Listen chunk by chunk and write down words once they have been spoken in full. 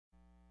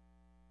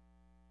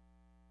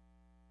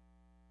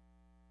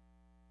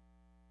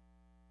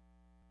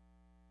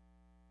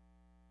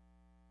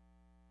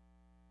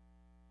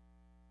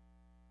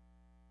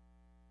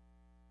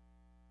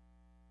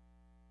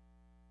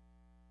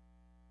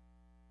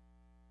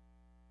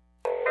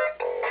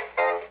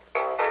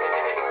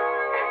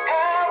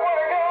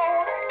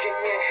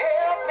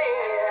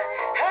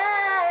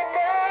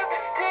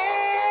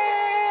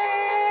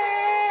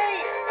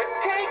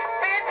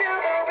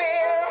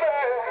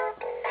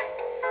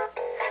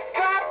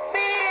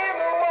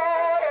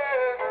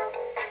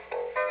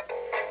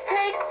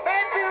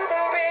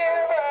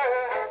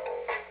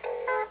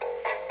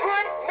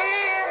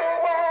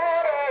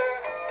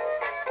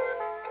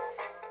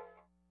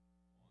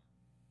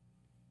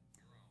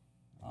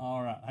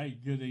Hey,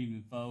 good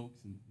evening, folks,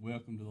 and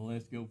welcome to the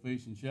Let's Go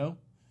Fishing show.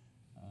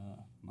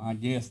 My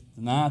guest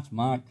tonight's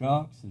Mike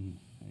Cox, and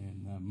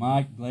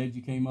Mike, glad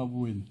you came over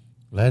with me.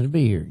 Glad to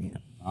be here again.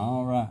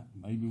 All right,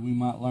 maybe we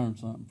might learn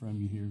something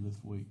from you here this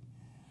week.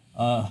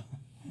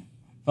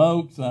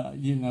 Folks,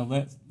 you know,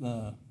 that's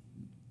the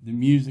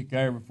music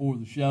there before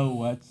the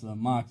show. That's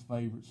Mike's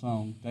favorite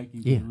song, Take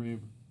Him to the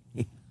River.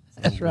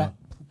 That's right.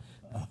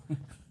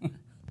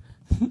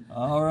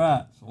 All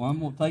right, so I'm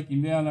going to take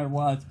him down there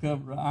while it's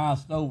covered,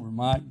 iced over,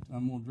 Mike.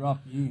 I'm going to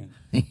drop you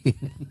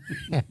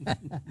in.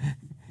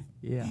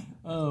 Yeah.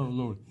 Oh,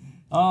 Lord.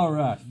 All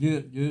right,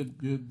 good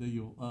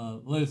deal.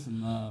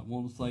 Listen, I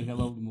want to say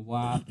hello to my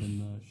wife,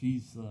 and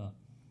she's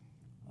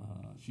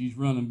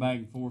running back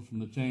and forth from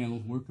the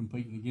channels. We're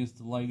competing against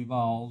the Lady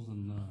Vols,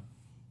 and,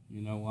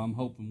 you know, I'm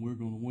hoping we're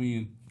going to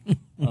win,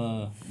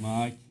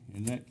 Mike,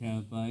 and that kind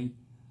of thing.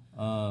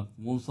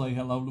 Want to say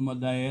hello to my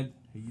dad.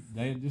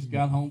 Dad just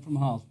got home from the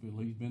hospital.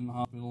 He's been in the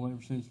hospital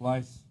ever since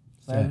last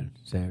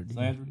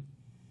Saturday.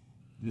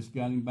 Just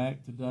got him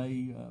back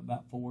today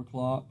about 4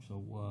 o'clock,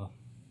 so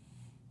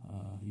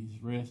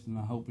he's resting.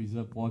 I hope he's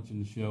up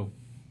watching the show.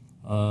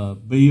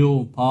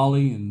 Bill,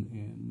 Polly,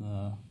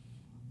 and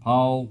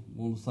Paul,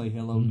 want to say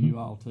hello to you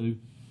all too.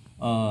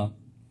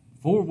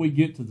 Before we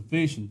get to the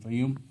fishing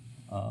film,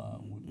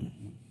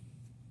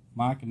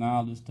 Mike and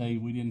I'll just tell you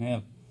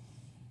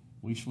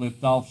we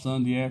slipped off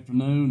Sunday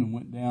afternoon and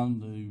went down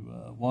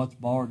to Watts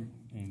Bar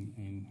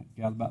and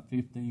got about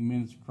 15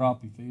 minutes of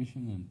crappie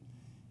fishing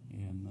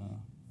and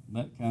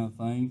that kind of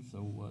thing.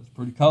 So it's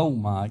pretty cold,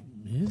 Mike.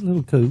 Yeah, it's a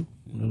little cool.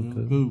 A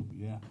little cool,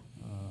 yeah.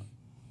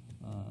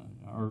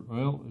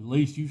 Well, at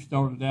least you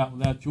started out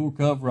without your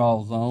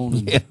coveralls on.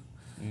 And, yeah.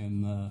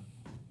 And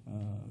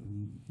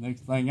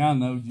next thing I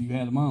know, you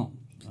had them on,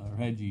 or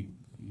had you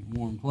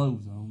warm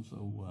clothes on.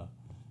 So,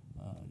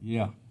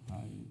 yeah.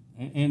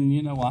 And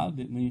you know, I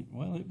didn't.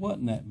 Well, it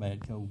wasn't that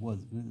bad cold,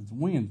 was it? It's the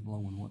wind's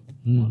blowing.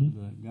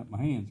 Got my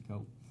hands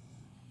cold.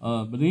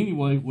 But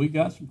anyway, we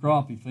got some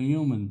crappie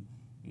film, and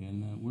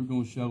we're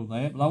going to show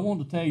that. But I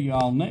want to tell you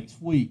all,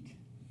 next week,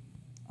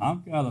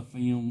 I've got a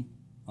film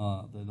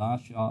that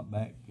I shot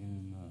back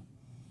in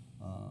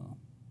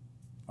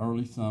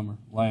early summer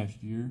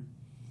last year.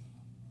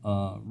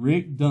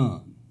 Rick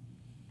Dunn,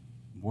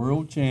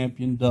 world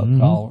champion duck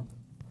caller,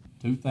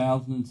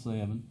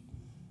 2007.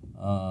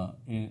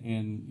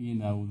 And you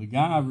know, the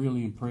guy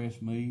really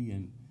impressed me,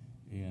 and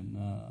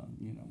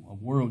you know, a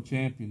world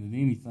champion at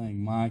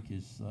anything, Mike,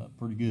 is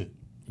pretty good.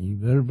 You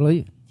better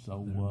believe it.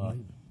 So,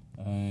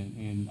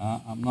 and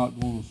I'm not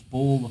going to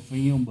spoil the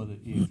film, but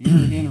if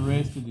you're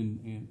interested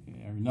in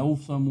or know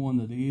someone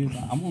that is,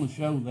 I'm going to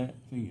show that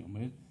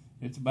film.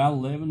 It's about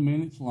 11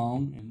 minutes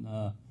long, and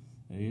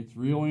it's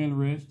real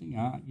interesting.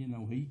 You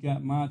know, he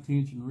got my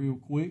attention real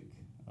quick.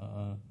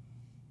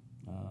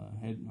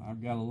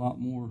 I've got a lot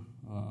more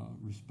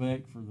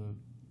respect for the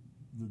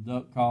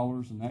duck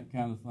callers and that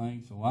kind of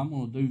thing, so I'm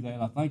going to do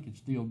that. I think it's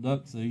still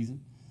duck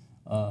season.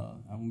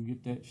 I'm going to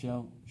get that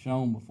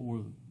shown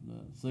before the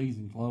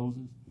season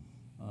closes.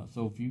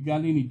 So if you've got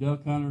any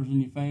duck hunters in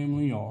your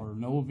family or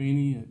know of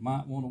any that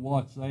might want to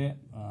watch that,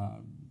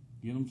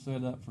 get them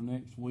set up for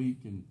next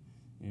week, and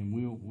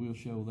we'll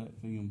show that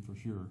film for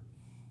sure.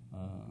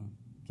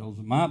 Because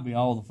it might be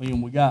all the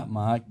film we got,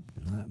 Mike.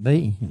 Might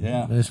be.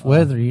 Yeah. This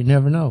weather, you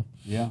never know.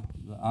 Yeah.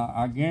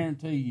 I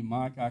guarantee you,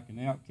 Mike, I can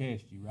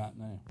outcast you right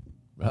now.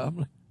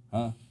 Probably.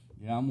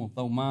 Yeah, I'm going to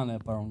throw mine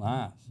up there on the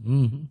ice.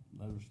 Mm-hmm.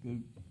 Let her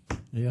scoop.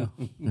 Yeah.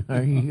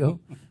 There you go.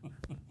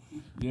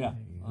 Yeah.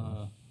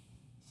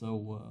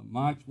 So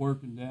Mike's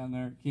working down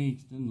there at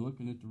Kingston,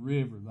 looking at the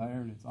river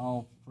there, and it's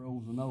all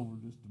frozen over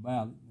just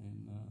about it.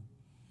 And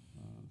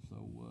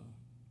so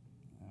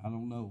I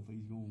don't know if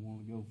he's going to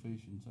want to go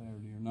fishing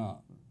Saturday or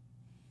not.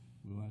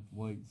 We'll have to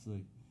wait and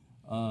see.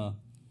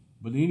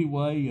 But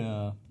anyway,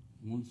 I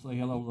want to say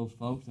hello to those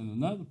folks. And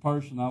another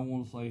person I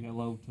want to say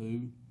hello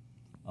to,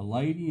 a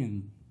lady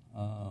in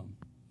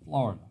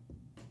Florida,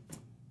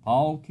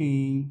 Paul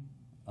King.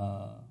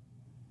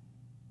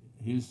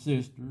 His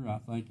sister, I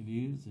think it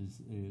is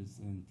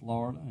in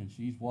Florida, and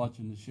she's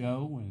watching the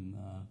show. And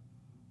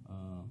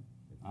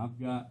I've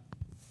got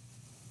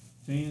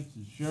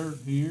Chance's shirt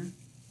here,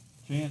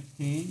 Chance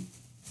King.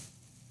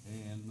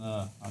 And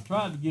I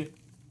tried to get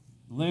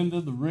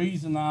Linda. The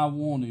reason I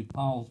wanted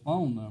Paul's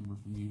phone number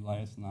from you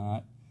last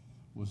night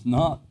was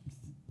not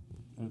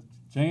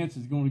Chance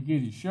is going to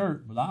get his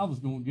shirt, but I was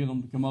going to get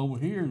him to come over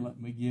here and let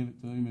me give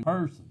it to him in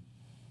person.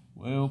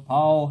 Well,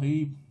 Paul,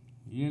 he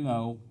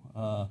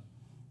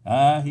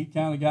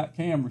kind of got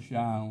camera shy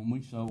on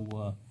me,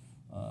 so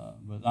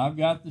but I've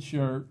got the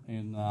shirt,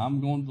 and I'm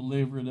going to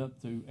deliver it up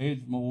to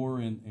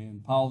Edgemore,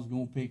 and Paul's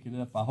going to pick it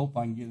up. I hope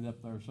I can get it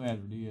up there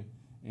Saturday,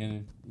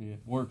 and if it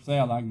works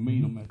out, I can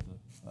meet him at the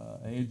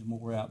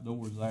Edgemore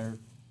Outdoors there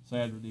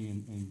Saturday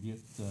and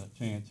get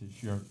Chance's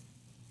shirt.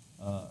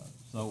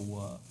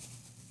 So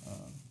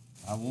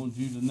I wanted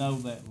you to know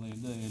that,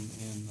 Linda,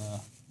 and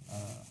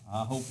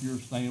I hope you're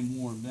staying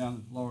warm down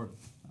in Florida.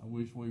 I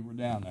wish we were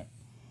down there.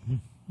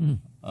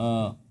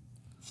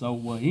 So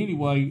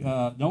anyway,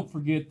 don't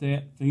forget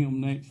that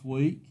film next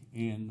week,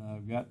 and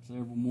I've got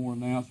several more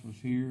announcements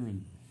here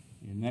and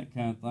that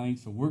kind of thing.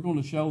 So we're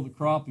going to show the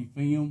crappie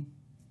film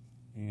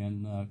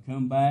and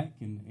come back,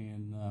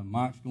 and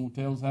Mike's going to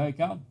tell us how he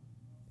caught him.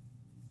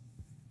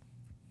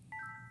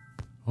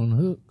 On the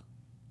hook.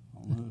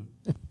 On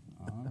the hook.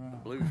 All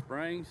right. Blue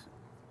Springs.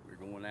 We're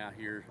going out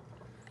here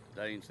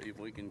today and see if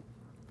we can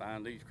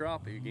find these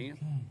crappie again.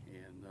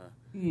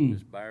 And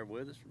just bear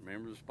with us.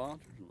 Remember the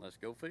sponsors, and let's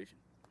go fishing.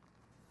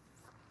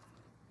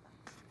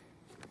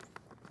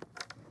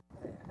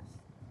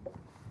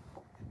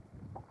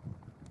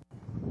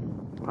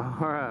 All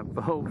right,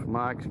 folks.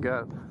 Mike's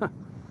got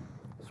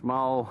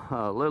small,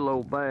 little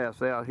old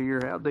bass out here.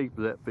 How deep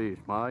is that fish,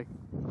 Mike?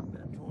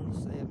 About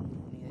 27,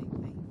 28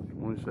 feet.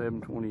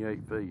 27,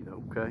 28 feet.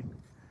 Okay.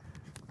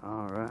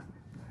 All right.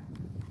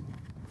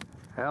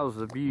 How's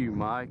the view,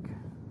 Mike?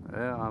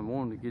 Well, I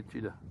wanted to get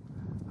you to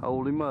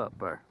hold him up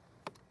there.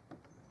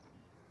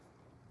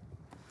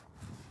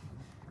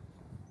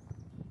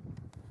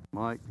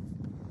 Mike,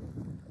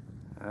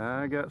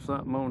 I got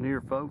something on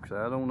here, folks.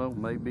 I don't know,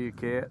 maybe a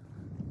cat,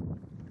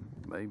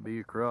 maybe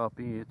a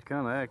crappie. It's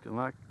kind of acting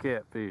like a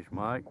catfish,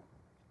 Mike.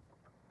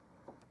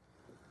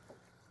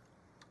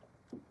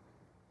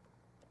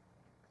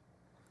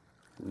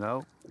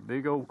 No,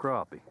 big old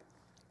crappie.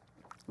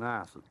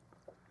 Nice one.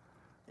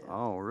 Yeah.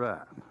 All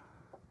right.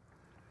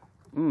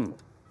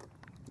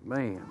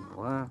 Man,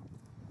 wow.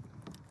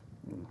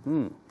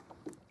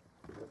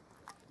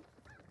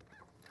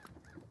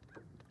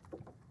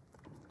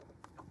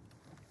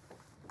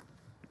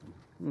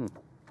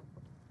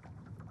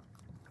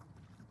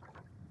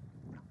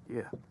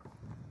 Yeah.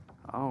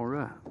 All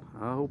right.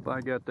 I hope I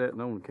got that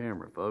on the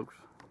camera, folks.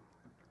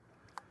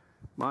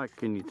 Mike,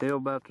 can you tell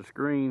about the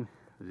screen?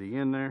 Is he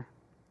in there?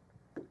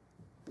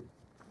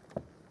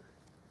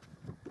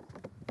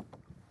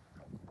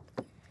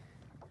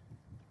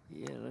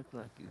 Yeah, looks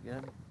like you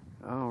got it.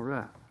 All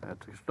right.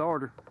 That's a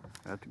starter.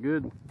 That's a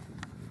good one.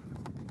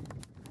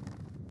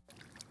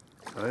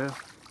 Well,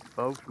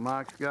 folks,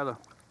 Mike's got a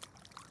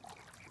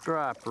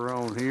striper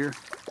on here.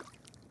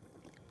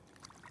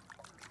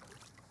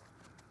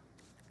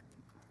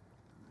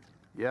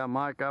 Yeah,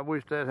 Mike, I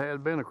wish that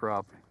had been a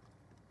crappie.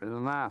 Been a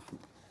nice one.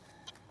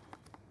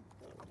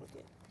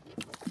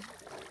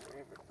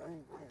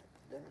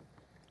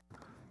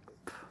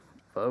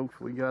 Folks,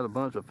 we got a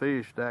bunch of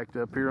fish stacked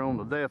up here on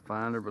the depth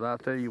finder, but I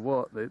tell you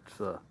what,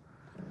 it's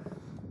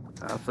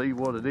I see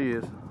what it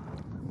is.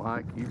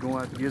 Mike, you're gonna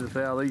have to get us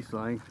out of these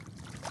things.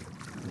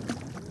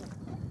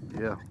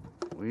 Yeah,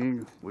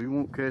 we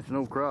won't catch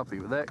no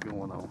crappie with that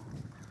going on.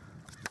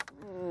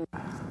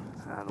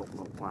 I don't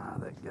know why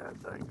that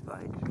goddamn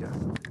thing's got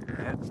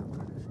that.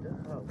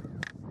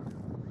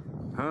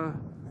 Huh?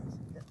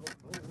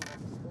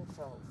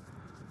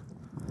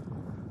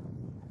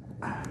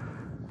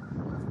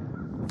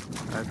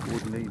 That's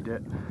what we need,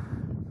 that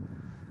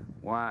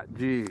white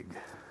jig.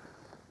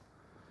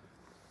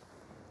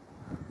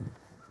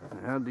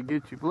 How'd they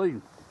get you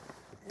bleeding?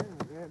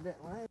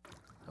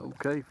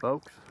 Okay,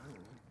 folks.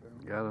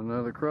 Got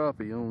another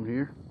crappie on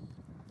here.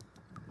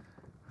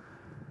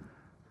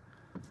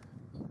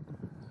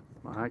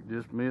 Mike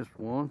just missed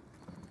one.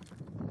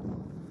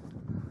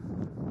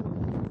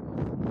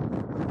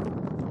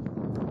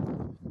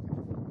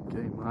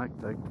 Okay, Mike,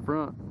 take the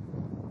front.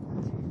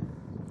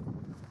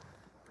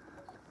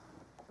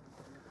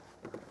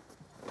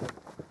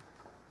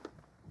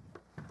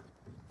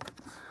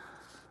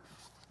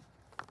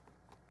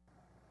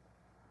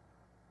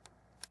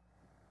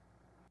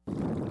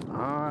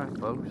 Alright,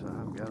 folks,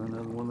 I've got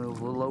another one of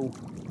those little old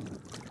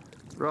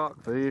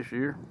rockfish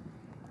here.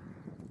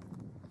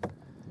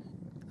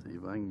 See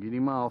if I can get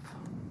him off.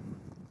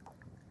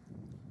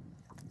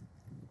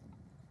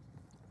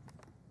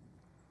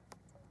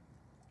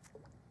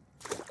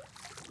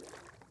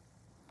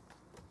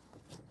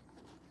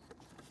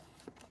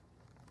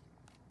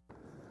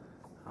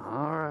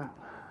 Alright,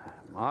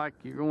 Mike,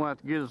 you're going to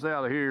have to get us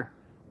out of here.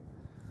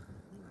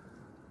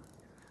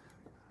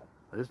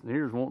 This one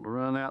here's wanting to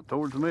run out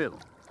towards the middle.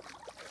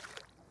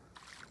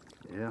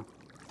 Yeah.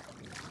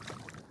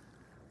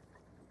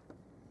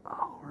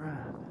 All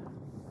right.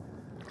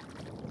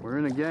 We're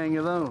in a gang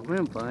of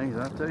them things,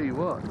 I tell you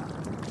what.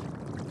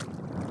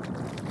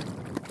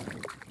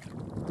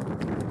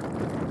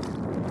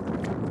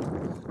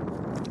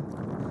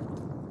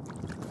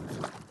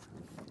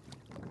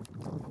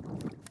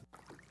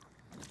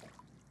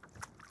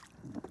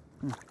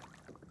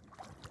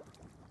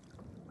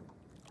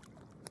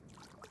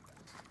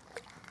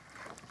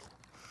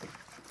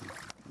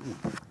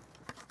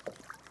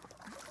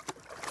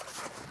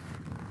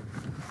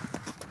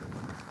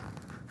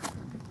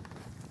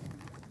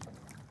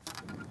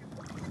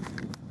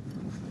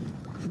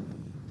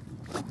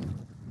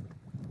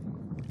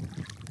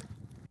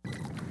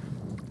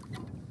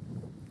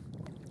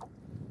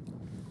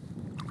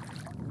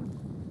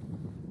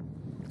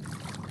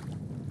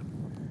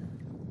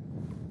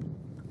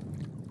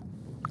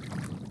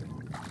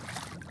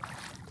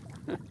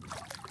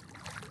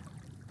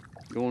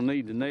 Gonna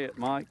need the net,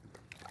 Mike.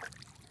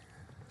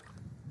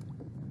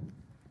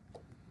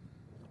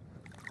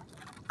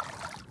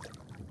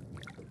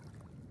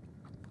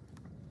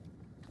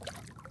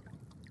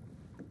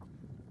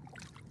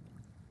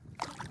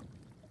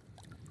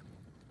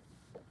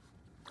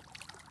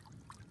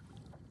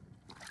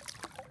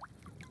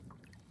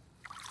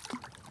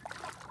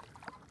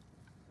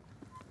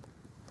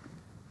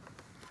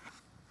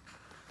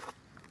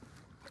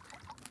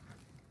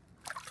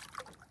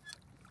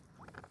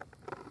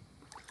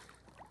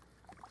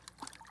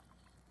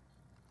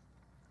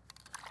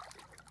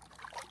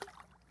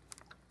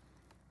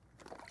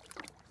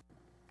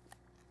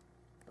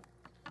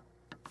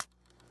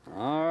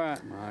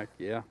 Mike,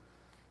 yeah.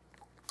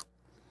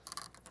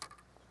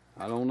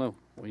 I don't know.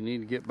 We need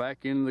to get back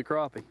into the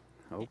crappie.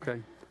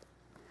 Okay.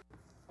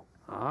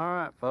 All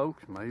right,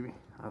 folks, maybe.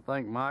 I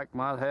think Mike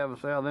might have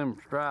us out of them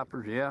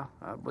stripers. Yeah,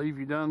 I believe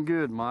you done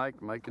good,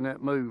 Mike, making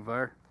that move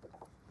there.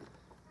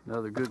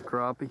 Another good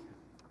crappie.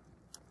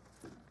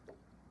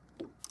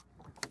 You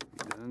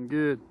done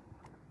good.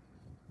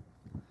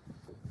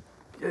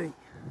 Okay.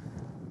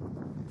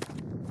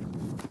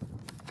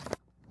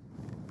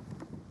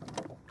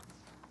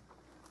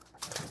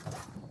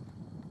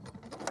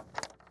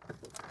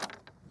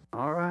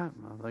 All right,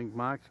 I think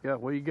Mike's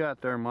got what you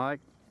got there, Mike.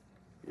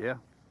 Yeah,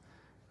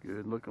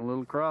 good looking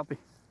little crappie.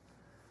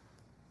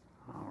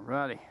 All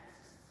righty.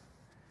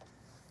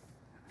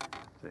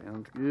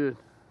 Sounds good.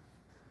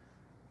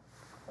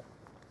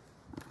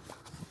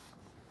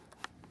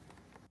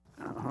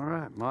 All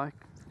right, Mike.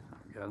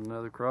 I've got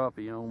another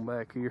crappie on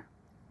back here.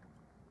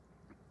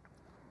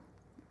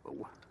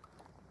 Oh.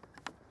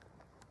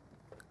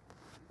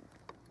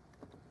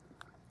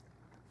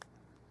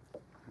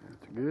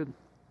 That's good.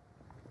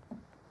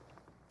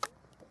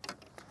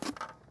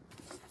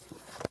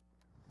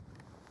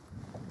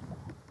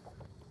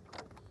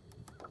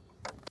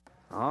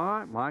 All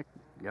right, Mike.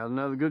 Got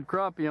another good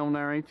crappie on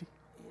there, ain't you?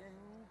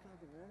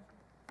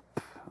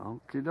 Yeah,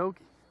 Okie dokie.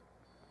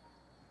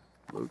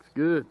 Looks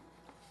good.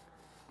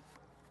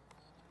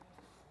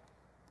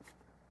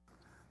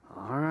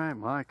 All right,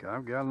 Mike,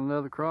 I've got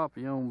another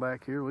crappie on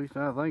back here. At least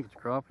I think it's a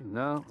crappie.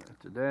 No,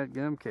 it's a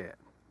dadgum cat.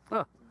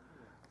 Huh.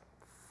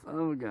 Son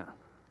of a gun.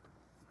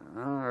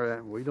 All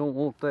right, we don't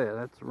want that.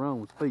 That's the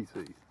wrong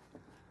species.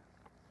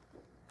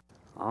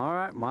 All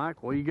right,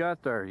 Mike, what you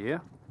got there? Yeah?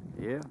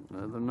 Yeah,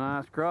 another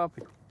nice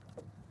crappie.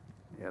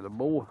 Yeah, the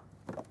boy.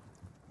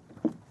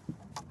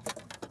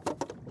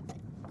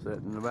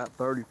 Sitting in about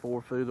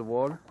 34 feet of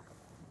water.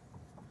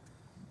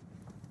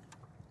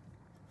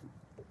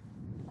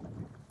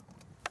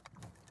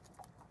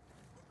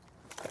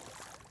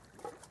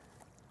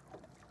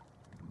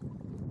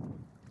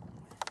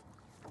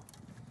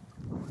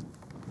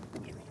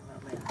 give me my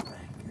man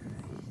back.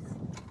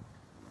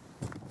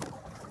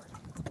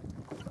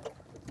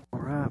 All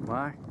right,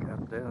 Mike,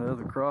 got that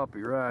other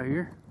crappie right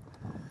here.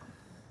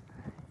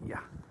 Yeah.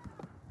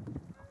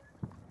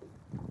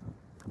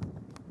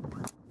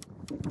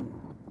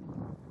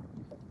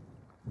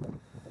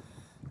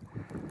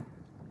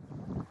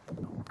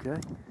 Okay,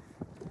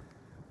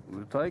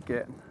 we'll take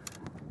that.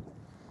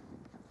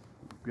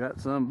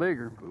 Got some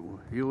bigger, but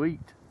he'll eat.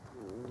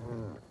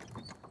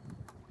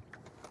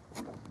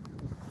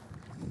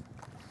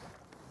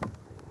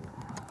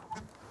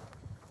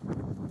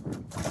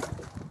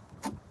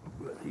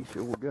 But he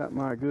sure got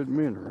my good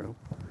mineral.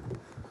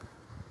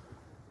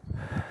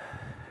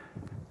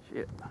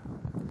 Shit.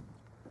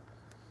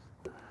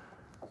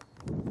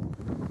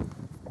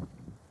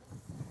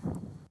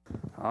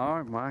 All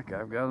right, Mike,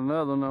 I've got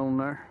another one on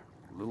there.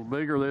 A little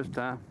bigger this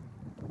time.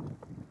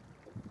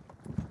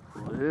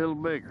 A little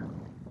bigger.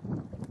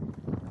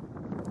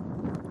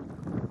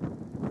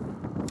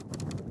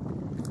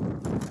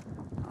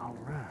 All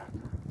right.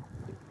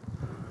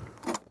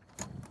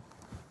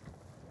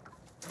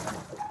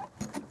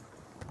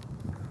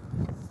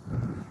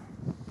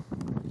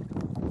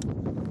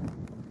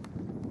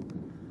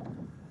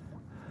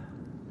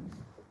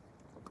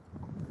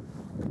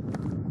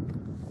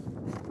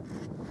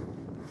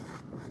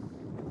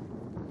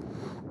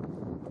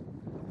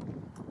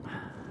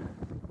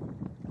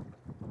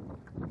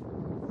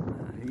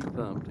 He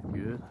thumped it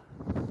good.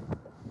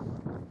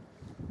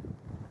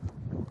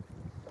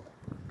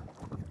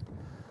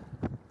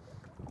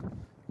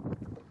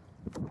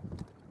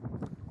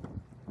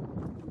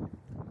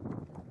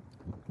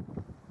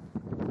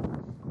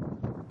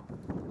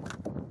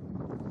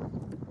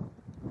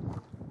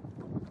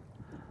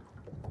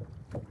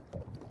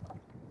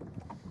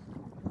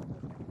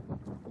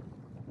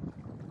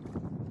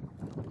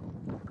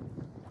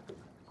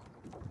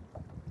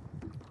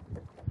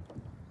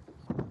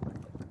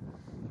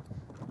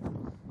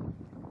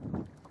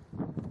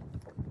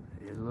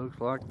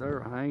 Looks like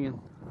they're hanging.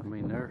 I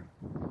mean, they're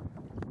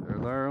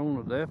there on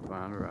the depth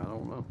finder. I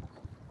don't know.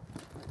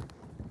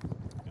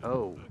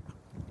 Oh.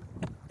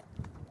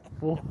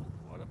 What?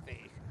 What a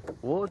fish.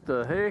 What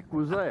the heck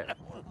was that?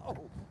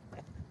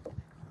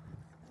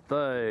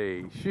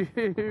 They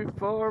shoot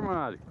far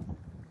mighty.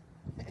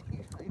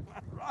 You see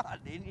my rod,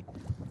 didn't you?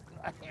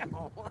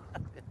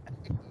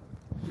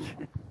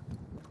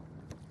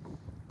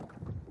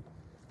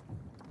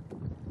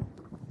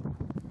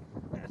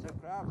 That's a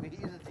crappie,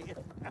 isn't it?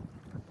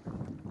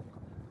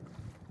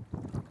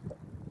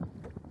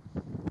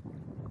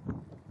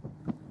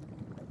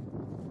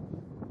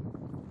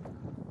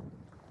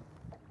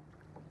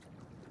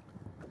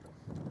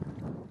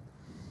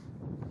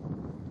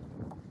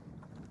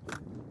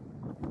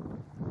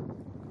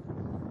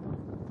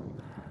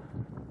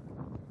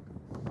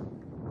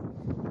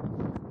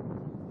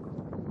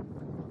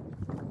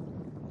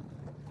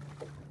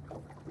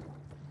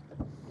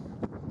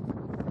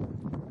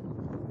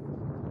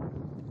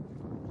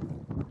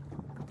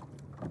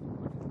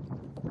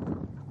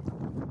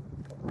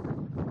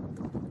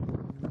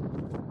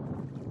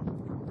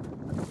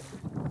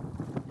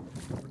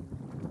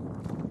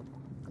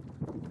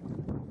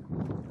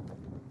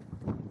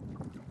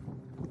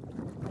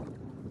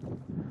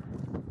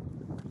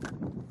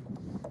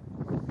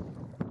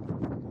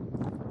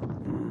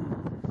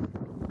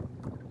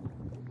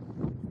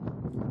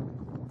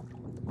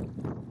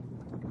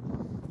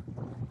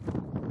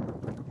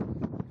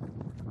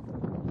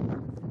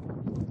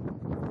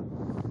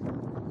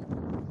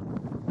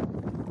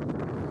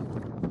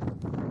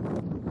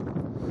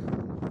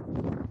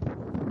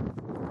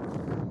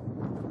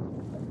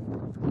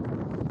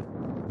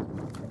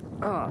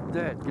 Ah,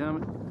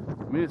 dadgummit.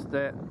 Missed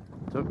that.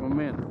 Took me a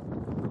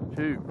minute.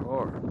 Shoot,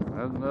 Lord.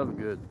 That's another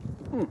good.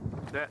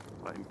 That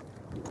baby.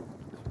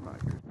 This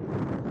marker.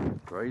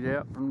 Straight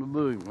out from the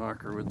buoy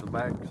marker with the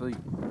back seat.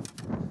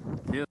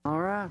 Yeah.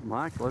 All right,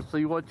 Mike. Let's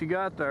see what you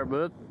got there,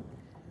 bud.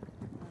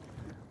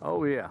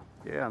 Oh, yeah.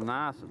 Yeah,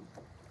 nice one.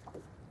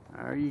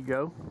 There you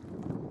go.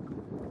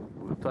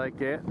 We'll take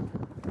that.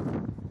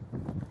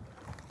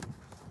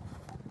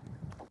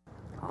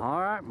 All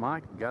right,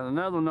 Mike. Got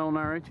another one on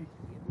there, ain't you?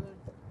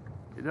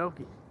 Good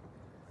dokey.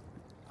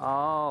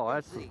 Oh,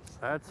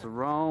 that's the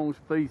wrong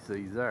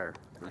species there,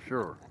 for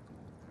sure.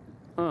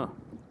 Huh.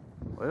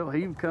 Well,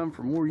 he would come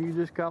from where you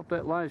just caught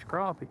that last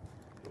crappie.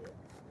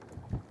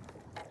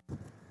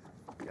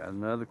 Got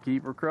another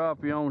keeper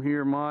crappie on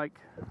here, Mike.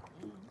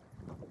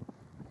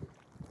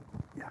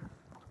 Yeah.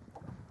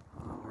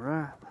 All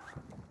right.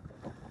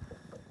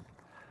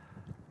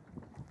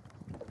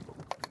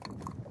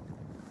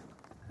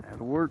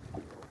 That'll work.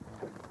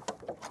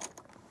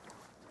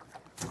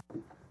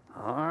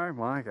 All right,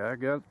 Mike, I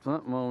got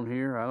something on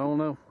here. I don't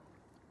know.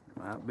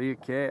 Might be a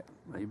cat,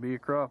 maybe a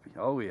crappie.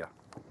 Oh, yeah.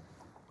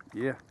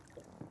 Yeah,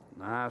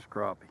 nice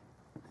crappie.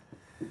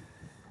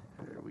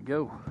 There we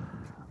go.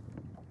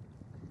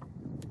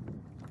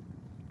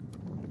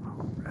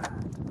 All right.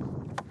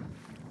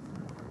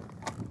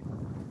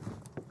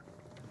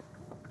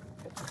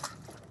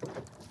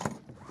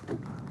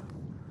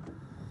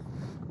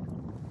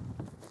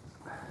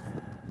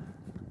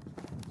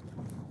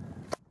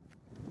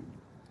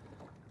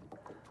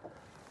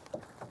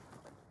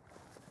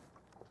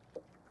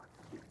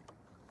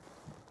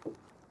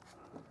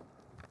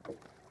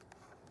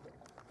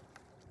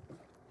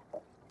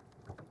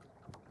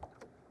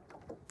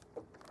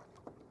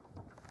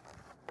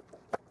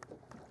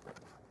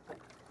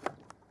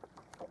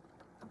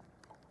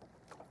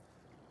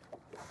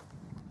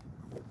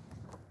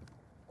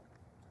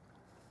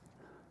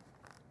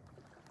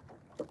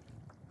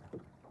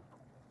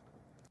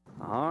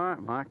 All right,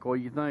 Mike, what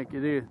do you think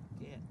it is?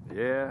 Catfish.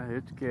 Yeah,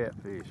 it's a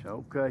catfish.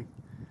 Okay.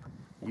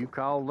 You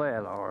called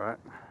that, all right.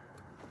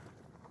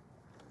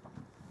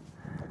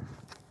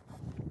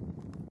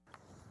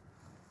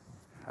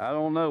 I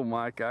don't know,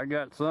 Mike. I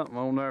got something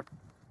on there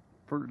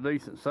pretty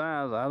decent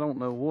size. I don't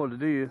know what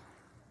it is.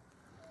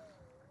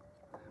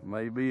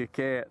 Maybe a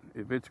cat.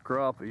 If it's a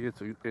crappie,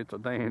 it's a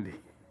dandy.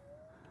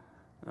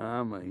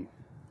 I mean,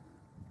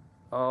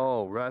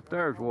 oh, right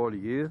there's what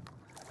he is.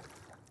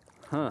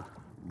 Huh.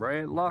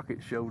 Brad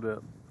Lockett showed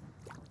up.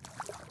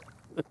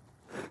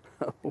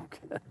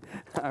 Okay,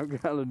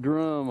 I've got a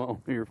drum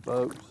on here,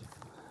 folks.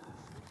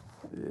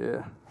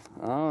 Yeah,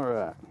 all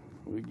right.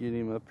 We get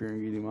him up here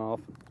and get him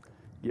off and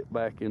get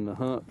back in the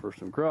hunt for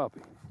some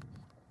crappie.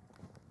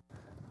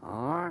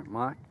 All right,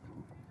 Mike.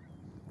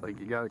 Think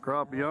you got a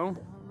crappie on? I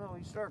don't know,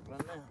 he's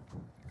circling now.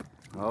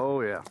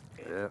 Oh, yeah,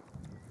 yeah.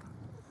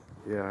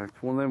 Yeah,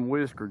 it's one of them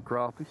whiskered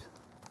crappies.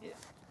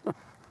 Yeah.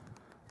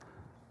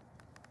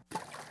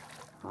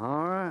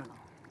 All right.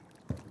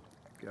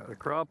 Got a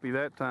crappie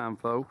that time,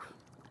 folks.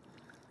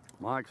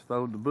 Mike's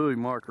throwed the buoy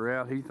marker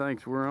out. He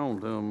thinks we're on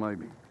to him,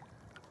 maybe.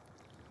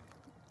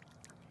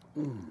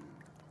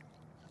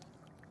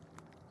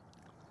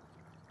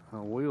 I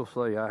will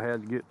say I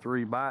had to get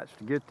 3 bites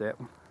to get that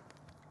one.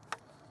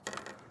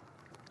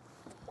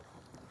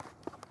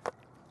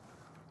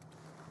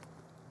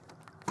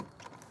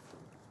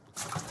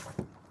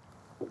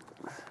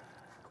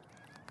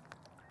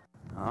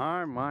 All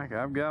right, Mike,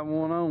 I've got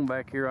one on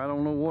back here. I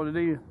don't know what it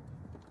is.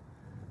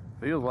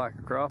 Feels like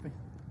a crappie.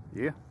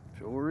 Yeah,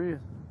 sure is.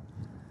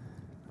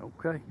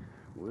 Okay,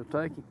 we'll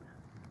take him.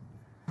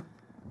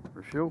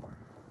 For sure.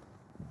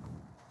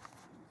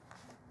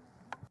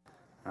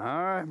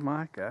 All right,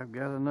 Mike, I've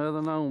got another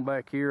on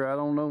back here. I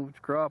don't know if it's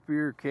crappie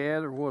or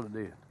cat or what it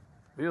is.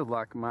 Feels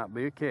like it might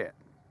be a cat.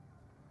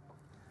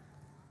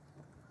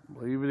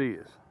 Believe it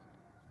is.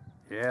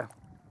 Yeah,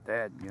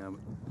 dadgummit.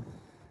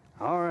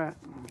 All right,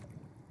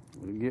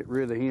 we'll get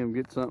rid of him,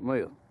 get something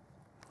else.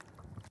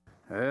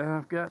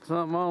 I've got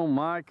something on,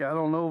 Mike. I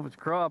don't know if it's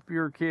crappie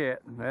or cat.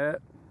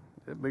 That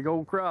big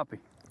old crappie.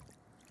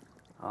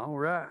 All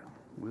right,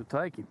 we'll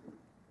take him.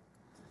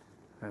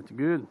 That's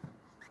good.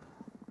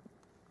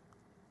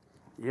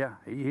 Yeah,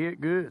 he hit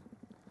good.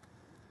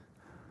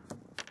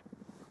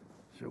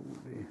 Sure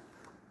did.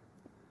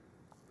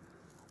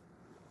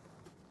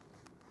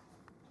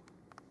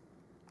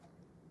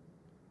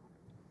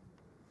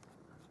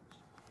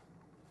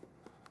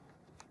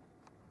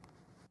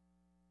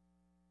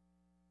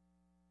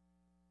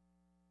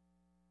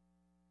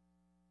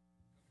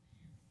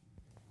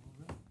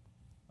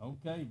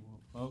 Okay, well,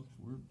 folks,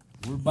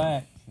 we're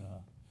back.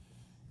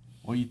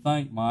 What do you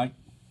think, Mike?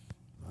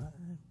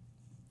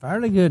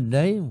 Fairly good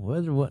day.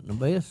 Weather wasn't the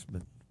best,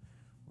 but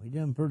we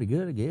done pretty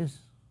good, I guess.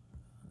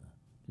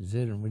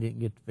 Considering we didn't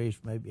get to fish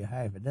maybe a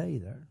half a day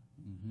there.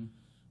 Mm-hmm.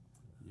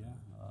 Yeah.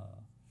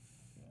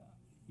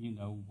 You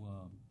know,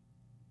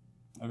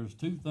 there's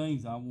 2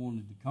 things I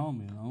wanted to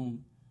comment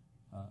on,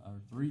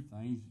 or 3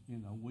 things. You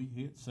know, we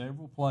hit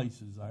several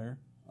places there.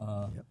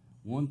 Yep.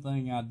 One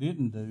thing I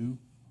didn't do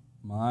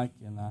Mike,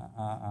 and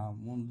I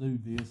want to do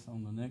this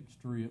on the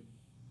next trip.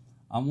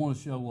 I want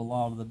to show a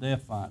lot of the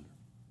depth finder.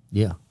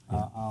 Yeah.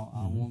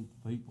 I want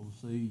people to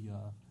see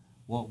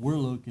what we're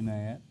looking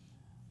at,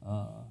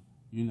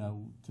 you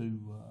know,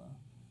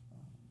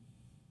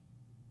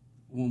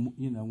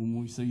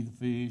 when we see the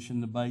fish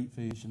and the bait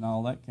fish and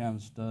all that kind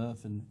of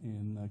stuff, and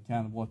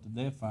kind of what the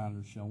depth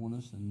finder's showing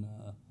us, and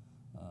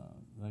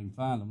they can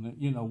find them.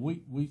 You know,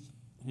 we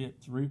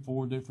hit 3 or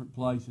 4 different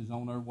places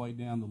on our way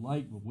down the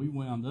lake, but we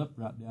wound up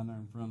right down there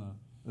in front of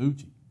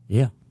Uchi.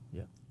 Yeah.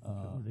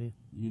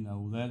 You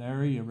know, that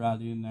area right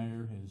in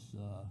there has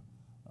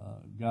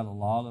got a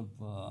lot of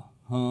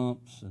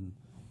humps and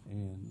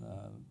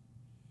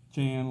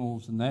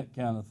channels and that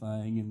kind of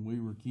thing, and we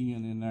were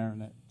keying in there in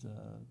that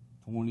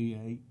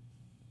 28,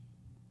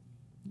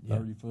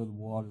 30 foot of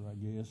water, I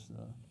guess.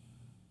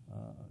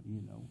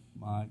 You know,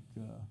 Mike,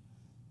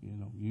 you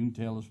know, you can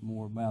tell us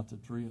more about the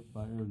trip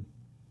there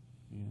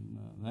and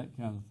that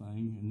kind of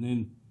thing. And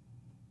then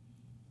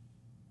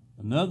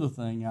another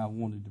thing I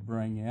wanted to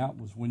bring out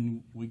was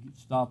when we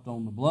stopped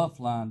on the bluff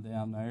line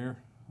down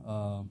there,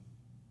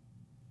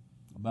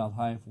 about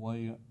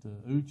halfway up to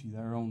Uchi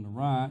there on the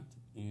right,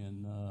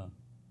 and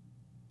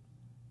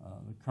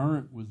the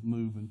current was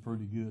moving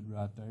pretty good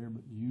right there.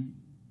 But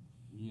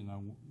you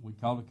know, we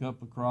caught a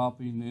couple of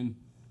crappie, and then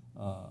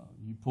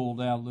you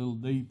pulled out a little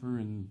deeper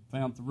and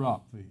found the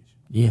rockfish.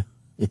 Yeah.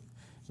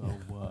 So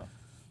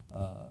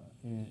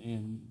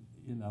and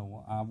you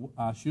know,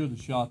 I should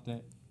have shot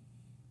that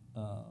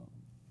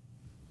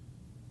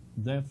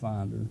depth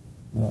finder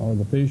or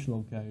the fish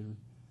locator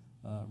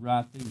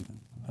right then,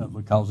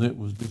 because it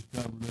was just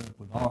covered up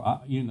with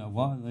you know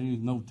what, there's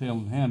no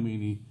telling how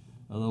many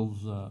of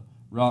those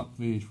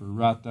rockfish were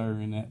right there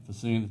in that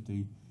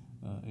vicinity,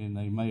 and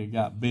they may have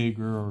got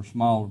bigger or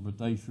smaller, but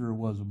they sure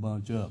was a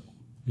bunch of them.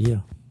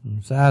 Yeah.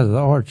 The size of the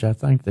arch, I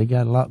think they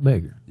got a lot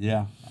bigger.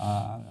 Yeah,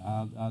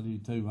 I do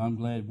too. I'm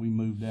glad we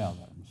moved out of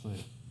there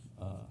myself.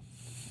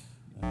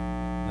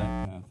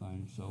 That kind of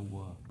thing. So,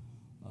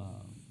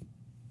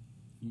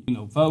 you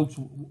know, folks,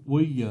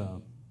 we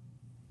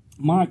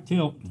Mike,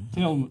 tell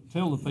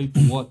the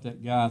people what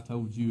that guy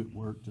told you at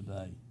work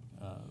today,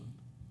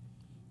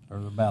 or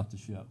about the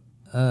show.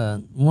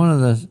 One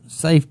of the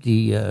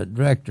safety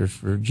directors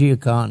for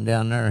Geocon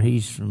down there,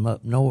 he's from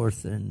up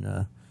north,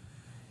 and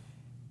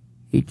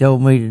he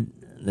told me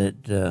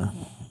that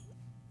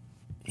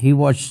he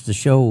watched the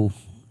show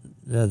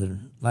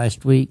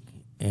last week,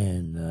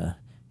 and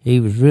he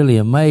was really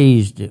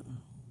amazed at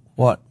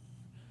what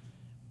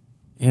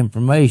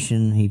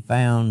information he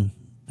found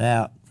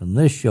out from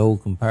this show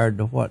compared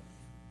to what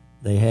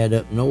they had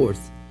up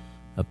north.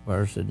 Up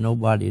there, said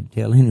nobody would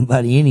tell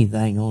anybody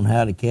anything on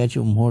how to catch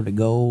them, where to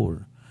go,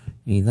 or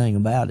anything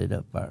about it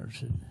up there.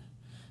 Said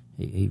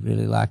he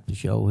really liked the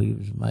show. He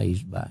was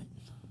amazed by it.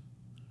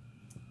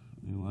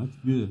 Well, that's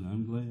good.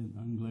 I'm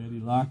glad he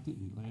liked it,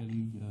 and glad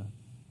he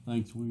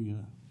thinks we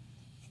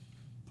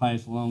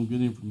pass along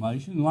good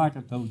information. And like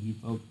I told you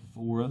folks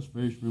before, us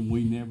fishermen,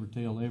 we never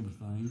tell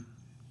everything,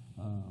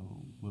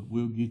 but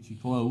we'll get you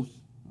close.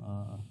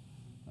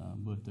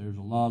 But there's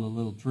a lot of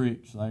little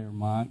tricks there,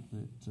 Mike,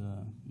 that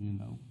you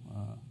know,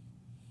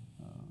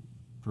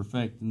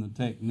 perfecting the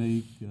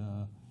technique,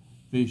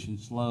 fishing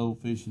slow,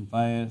 fishing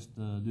fast,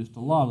 just a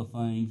lot of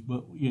things.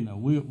 But you know,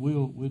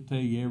 we'll tell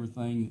you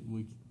everything that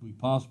we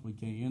possibly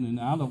can, and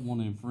I don't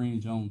want to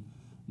infringe on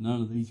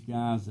none of these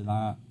guys that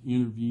I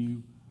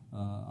interview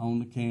on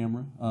the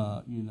camera.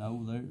 You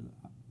know,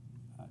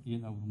 you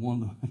know,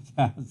 one of the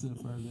guys up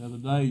there the other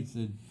day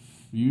said,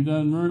 "You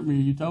done hurt me.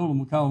 You told them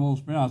we call them on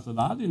spinner." I said,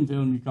 "I didn't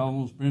tell them you call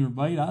them on spinner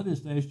bait. I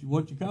just asked you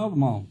what you called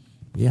them on."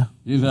 Yeah.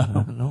 You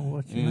know. I know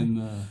what you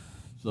mean.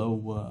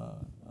 So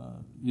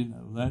you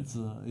know, that's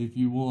if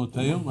you want to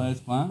tell, that's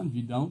fine. If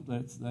you don't,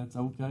 that's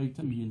okay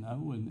too. You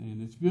know,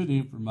 and it's good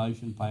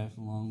information passed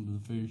along to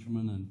the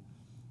fishermen,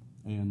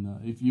 and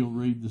if you'll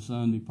read the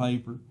Sunday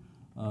paper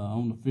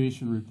on the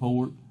fishing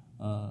report,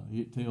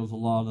 it tells a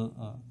lot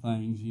of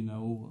things. You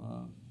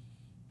know.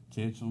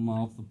 Catching them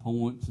off the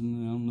points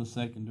and on the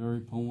secondary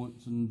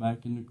points and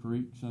back in the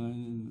creeks,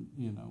 and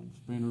you know,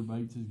 spinner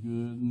baits is good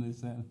and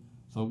this that.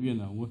 So you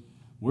know,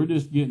 we're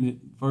just getting it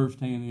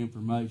first-hand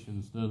information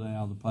instead of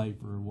out of the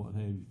paper or what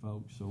have you,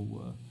 folks.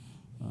 So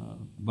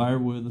bear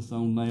with us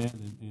on that,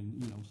 and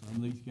you know, some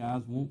of these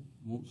guys won't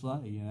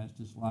say, and that's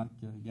just like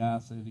a guy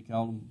said he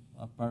called them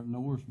up there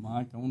north,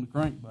 Mike, on the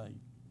crankbait.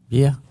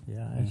 Yeah,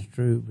 that's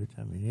true. But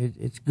I mean,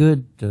 it's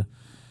good to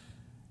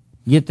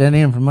get that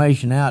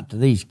information out to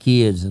these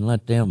kids and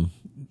let them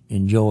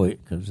enjoy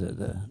it, because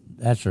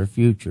that's their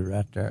future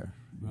right there.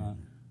 Right.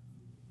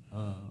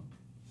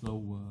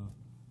 So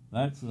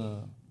that's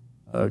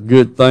a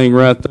good thing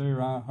right there.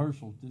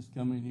 Herschel just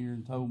come in here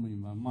and told me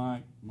my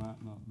mic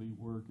might not be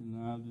working,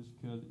 and I just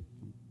cut it.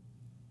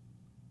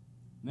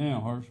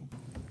 Now, Herschel.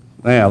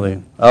 Now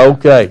then.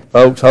 Okay,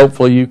 folks,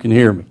 hopefully you can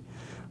hear me.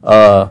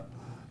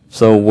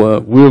 So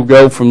we'll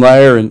go from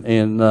there,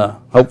 and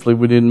hopefully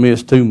we didn't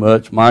miss too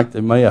much. Mike,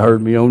 they may have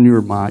heard me on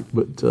your mic,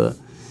 but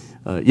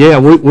yeah,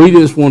 we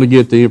just want to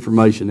get the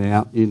information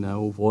out, you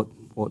know, what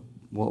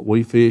what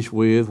we fish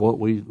with, what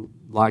we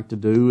like to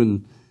do,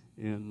 and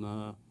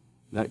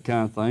that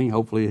kind of thing.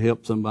 Hopefully it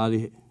helps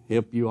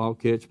help you all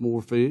catch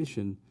more fish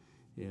and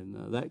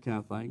that kind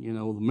of thing. You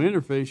know, the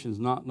minnow fishing is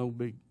not no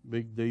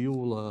big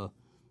deal.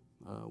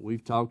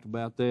 We've talked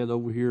about that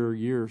over here a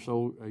year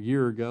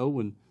ago,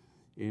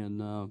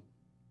 and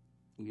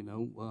you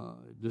know,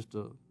 just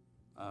a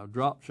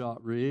drop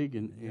shot rig,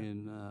 and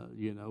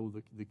you know,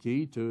 the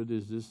key to it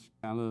is just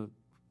kind of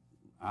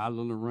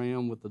idling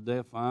around with the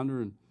depth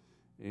finder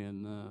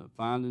and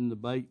finding the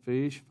bait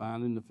fish,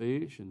 finding the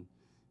fish, and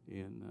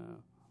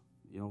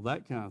you know,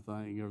 that kind of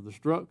thing, or the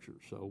structure.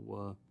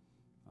 So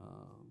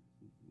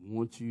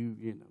once you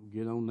know,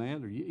 get on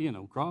that, or you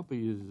know,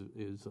 crappie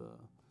is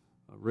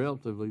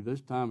relatively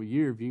this time of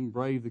year, if you can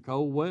brave the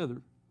cold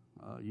weather,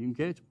 you can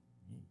catch them.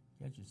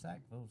 Catch a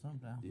sackful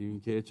sometimes. You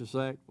can catch a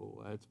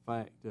sackful. That's a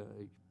fact.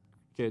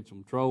 Catch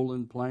them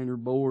trolling, planer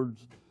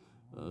boards,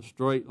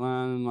 straight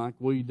lining like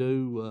we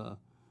do,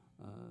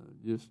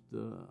 just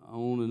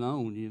on and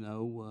on. You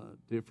know,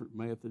 different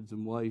methods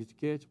and ways to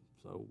catch them.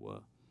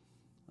 So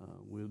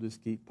we'll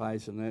just keep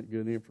passing that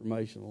good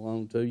information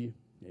along to you,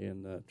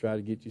 and try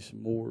to get you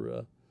some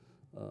more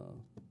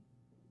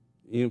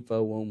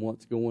info on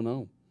what's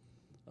going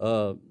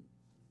on.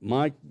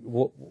 Mike,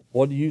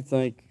 what do you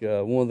think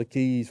one of the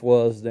keys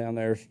was down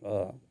there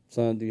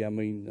Sunday? I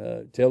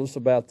mean, tell us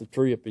about the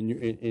trip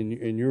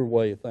in your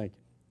way of thinking.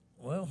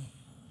 Well,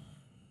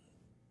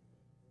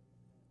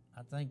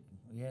 I think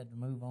we had to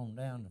move on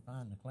down to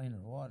find the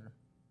cleaner water.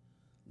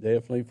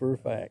 Definitely, for a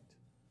fact.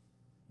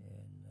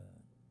 And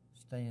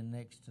staying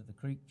next to the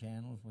creek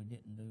channels, we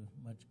didn't do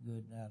much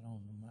good out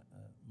on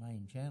the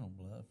main channel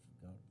bluff.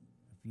 Got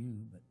a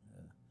few, but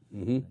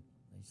they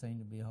seem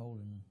to be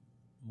holding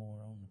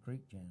more on the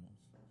creek channels.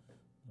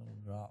 Little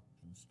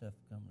drops and stuff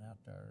coming out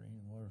there,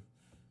 anywhere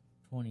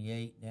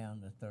 28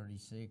 down to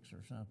 36 or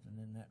something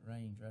in that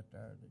range right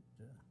there.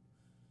 That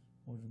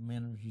was the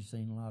minnows. You've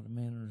seen a lot of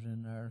minnows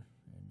in there,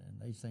 and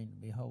they seem to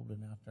be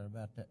holding out there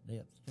about that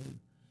depth too.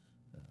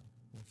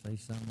 We'll see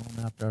some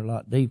on out there a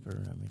lot deeper.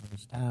 I mean,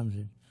 there's times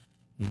in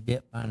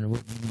depth finder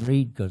wouldn't even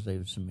read because there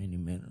was so many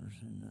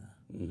minnows.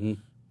 And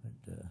but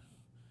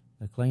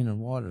the cleaner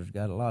water's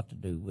got a lot to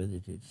do with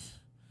it. It's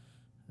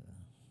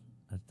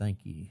I think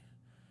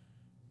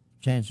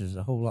chances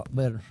a whole lot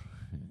better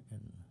and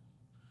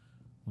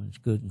when it's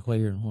good and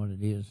clear than what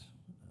it is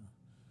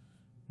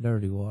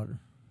dirty water.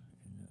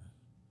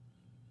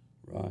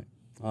 Right,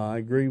 I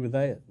agree with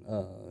that.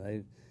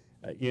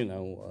 You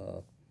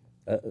know,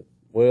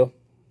 well,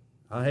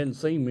 I hadn't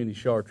seen many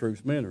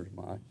chartreuse minnows,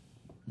 Mike.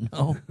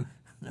 No,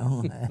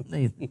 I hadn't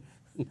either.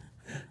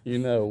 You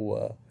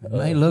know, they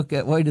may look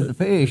that way to the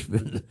fish,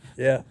 but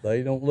yeah,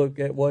 they don't look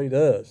that way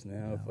to us.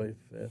 Now, no.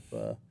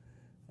 if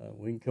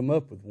we can come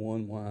up with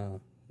one, why,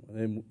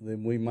 then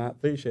we might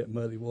fish that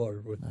muddy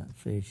water. Might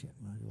fish that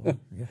muddy water,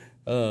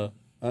 yeah.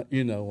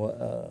 You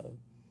know,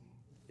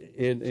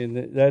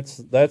 and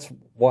that's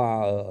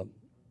why,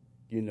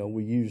 you know,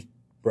 we use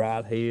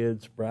bright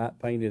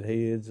painted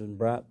heads, and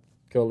bright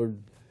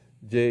colored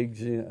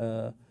jigs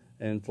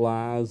and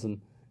flies and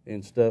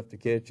stuff to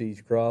catch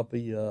these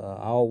crappie.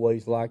 I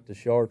always like the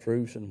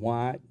chartreuse and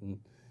white,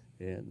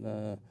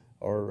 and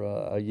or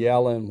a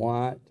yellow and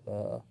white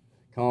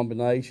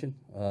combination.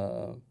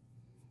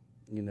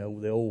 You know,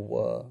 the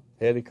old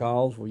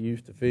headicals we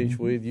used to fish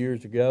with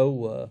years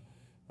ago,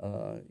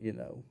 you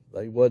know,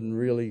 they wasn't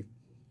really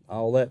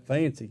all that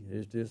fancy.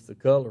 It's just the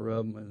color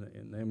of them,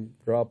 and them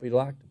crappie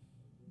liked them.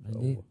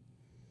 They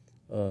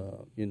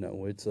so, you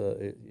know, it's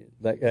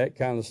that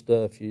kind of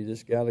stuff. You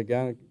just got to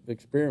kind of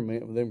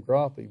experiment with them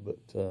crappie.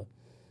 But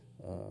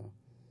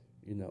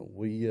you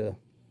know,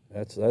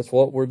 that's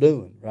what we're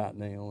doing right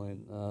now.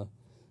 And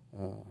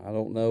I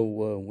don't know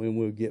when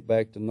we'll get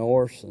back to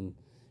Norse. And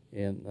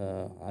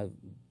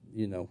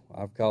you know,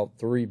 I've caught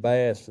 3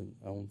 bass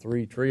on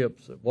 3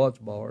 trips at Watts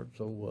Bar.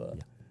 So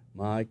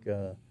Mike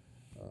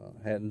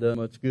hadn't done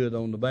much good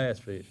on the bass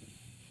fishing.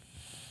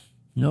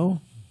 No.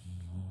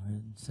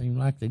 It seems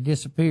like they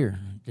disappear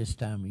at this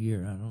time of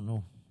year. I don't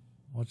know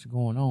what's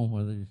going on,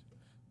 whether it's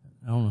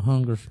on a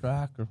hunger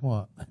strike or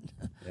what.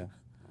 Yeah,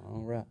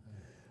 all right.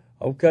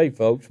 Okay,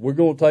 folks, we're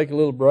going to take a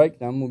little break,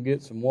 and I'm going to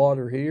get some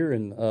water here,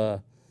 and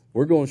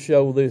we're going to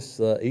show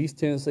this East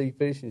Tennessee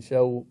Fishing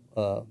Show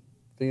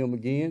film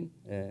again,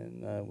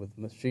 and with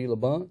Miss Sheila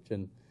Bunch,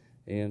 and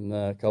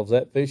because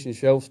that fishing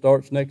show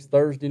starts next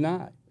Thursday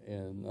night,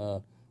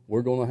 and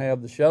we're going to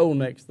have the show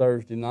next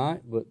Thursday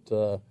night,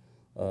 but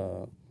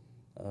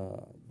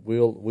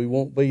we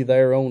won't be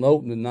there on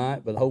opening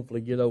night, but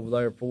hopefully get over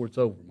there before it's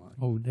over, Mike.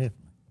 Oh, definitely.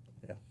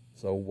 Yeah.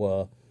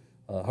 So,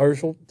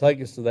 Herschel,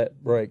 take us to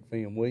that break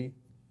film, will you?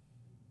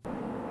 The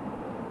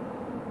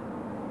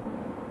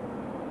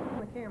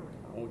camera.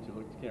 I want you to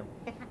look at the camera.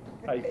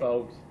 Hey,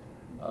 folks,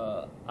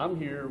 I'm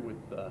here with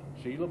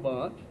Sheila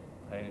Bunch,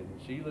 and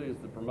Sheila is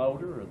the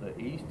promoter of the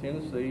East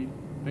Tennessee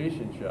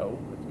Fishing Show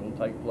that's going to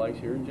take place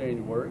here in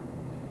January,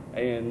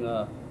 and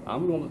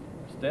I'm going to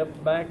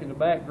step back in the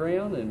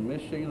background, and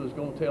Miss Sheila's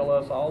going to tell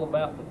us all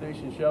about the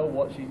fishing show,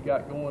 what she's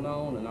got going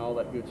on, and all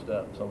that good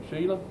stuff. So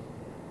Sheila,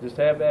 just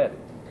have at it.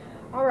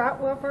 All right,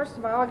 well, first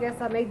of all, I guess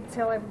I need to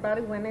tell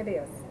everybody when it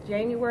is.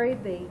 January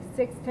the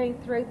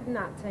 16th through the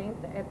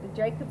 19th at the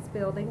Jacobs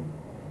Building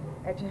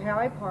at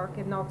Jahoway Park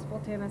in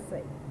Knoxville,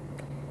 Tennessee.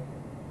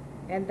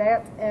 And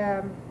that,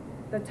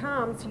 the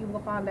times you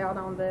will find out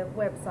on the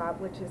website,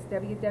 which is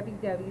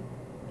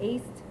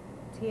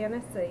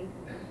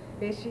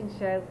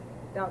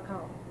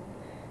www.easttennesseefishingshow.com.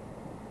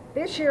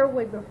 This year,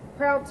 we're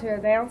proud to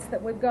announce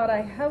that we've got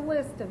a whole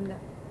list of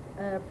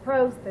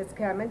pros that's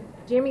coming.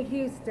 Jimmy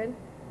Houston,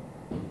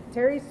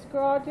 Terry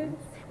Scroggins,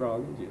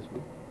 Yes,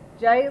 ma'am.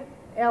 Jay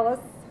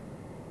Ellis,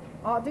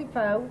 Audie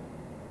Foe,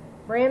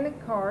 Brandon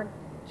Card,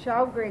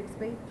 Shaw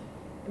Grigsby,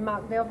 and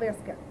Mike Del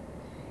Visco.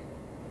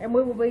 And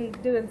we will be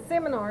doing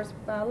seminars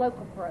by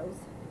local pros,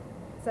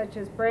 such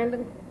as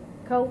Brandon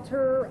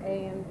Coulter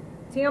and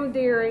Tim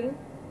Deering.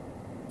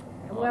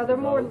 Well, they're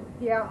more,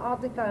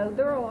 Audie Foe.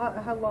 There are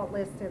a whole lot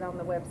listed on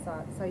the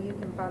website, so you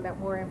can find out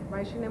more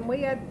information. And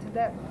we add to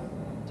that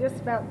just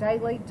about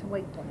daily to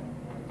weekly.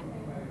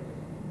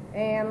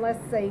 And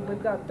let's see,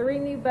 we've got 3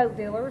 new boat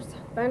dealers,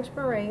 Bunch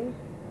Marine,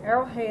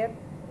 Arrowhead,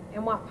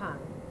 and White Pine.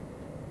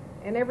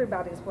 And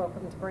everybody's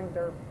welcome to bring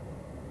their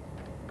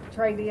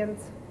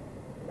trade-ins.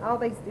 All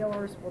these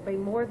dealers will be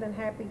more than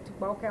happy to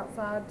walk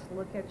outside to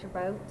look at your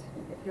boat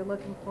if you're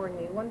looking for a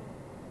new one.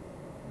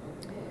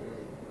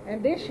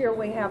 And this year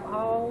we have a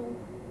whole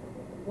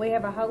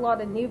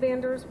lot of new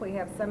vendors. We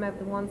have some of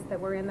the ones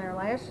that were in there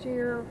last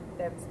year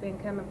that's been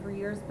coming for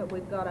years, but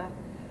we've got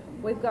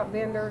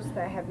vendors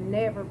that have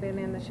never been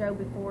in the show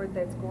before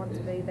that's going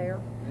to be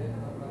there.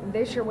 And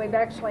this year we've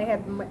actually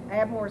had to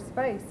add more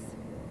space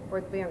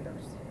for the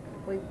vendors.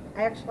 We've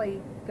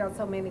actually got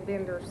so many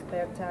vendors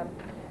that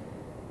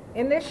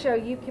in this show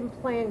you can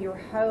plan your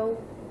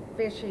whole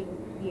fishing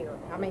year.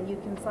 I mean, you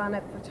can sign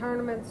up for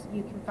tournaments,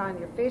 you can find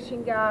your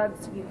fishing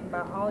guides, you can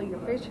buy all your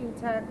fishing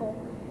tackle,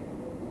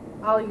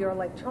 all your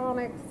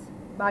electronics,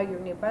 buy your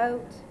new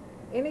boat.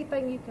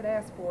 Anything you could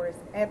ask for is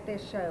at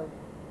this show,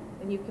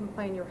 and you can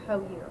plan your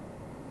whole year.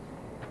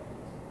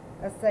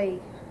 Let's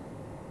see.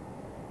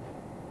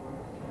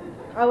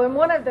 Oh, and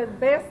one of the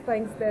best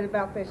things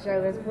about this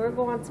show is we're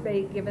going to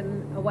be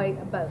giving away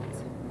a boat.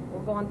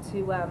 We're going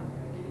to,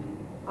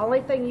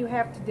 only thing you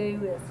have to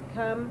do is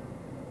come,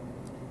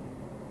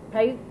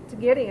 pay to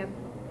get in,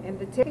 and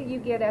the ticket you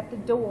get at the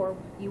door,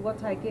 you will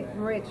take it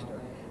and register.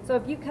 So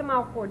if you come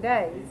all 4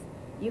 days,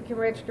 you can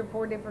register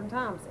 4 different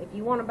times. If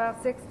you want to buy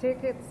 6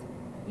 tickets,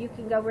 you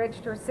can go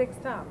register 6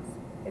 times.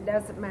 It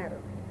doesn't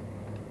matter.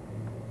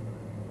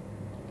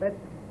 But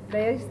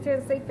the East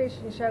Tennessee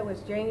Fishing Show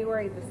is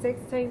January the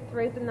 16th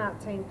through the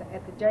 19th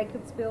at the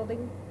Jacobs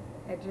Building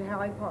at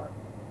Jahoway Park.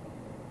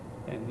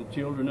 And the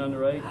children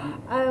under 8?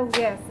 Oh,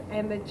 yes.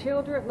 And the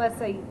children, let's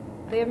see,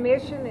 the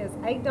admission is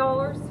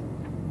 $8,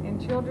 and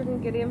children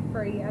get in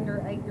free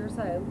under 8 years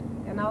old,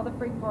 and all the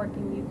free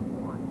parking you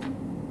can want.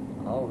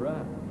 All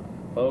right.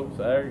 Folks,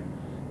 there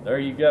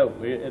you go.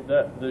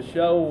 The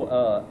show,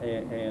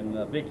 and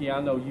Vicki,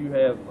 I know you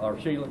have, or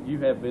Sheila, you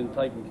have been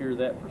taking care of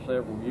that for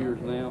several years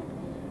now,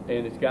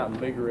 and it's gotten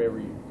bigger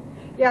every year.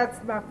 Yeah,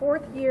 it's my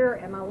 4th year,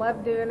 and I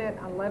love doing it.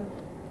 I love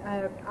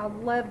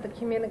the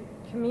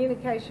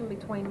communication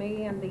between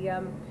me and the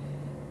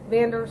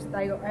vendors.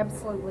 They are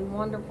absolutely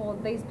wonderful.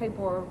 These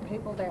people are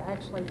people that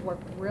actually work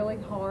really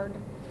hard.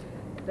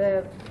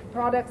 The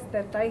products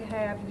that they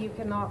have, you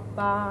cannot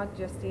buy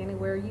just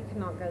anywhere. You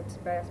cannot go to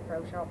Bass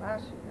Pro Shop. I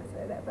shouldn't have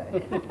said that, but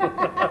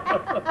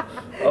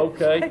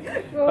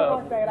okay.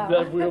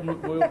 We'll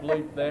we'll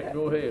bleep that.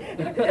 Go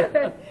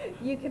ahead.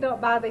 You cannot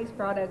buy these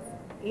products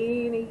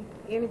any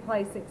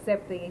place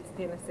except the East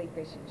Tennessee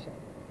Fishing Show.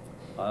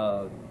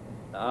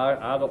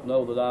 I don't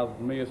know that I've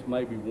missed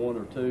maybe 1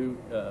 or 2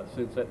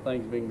 since that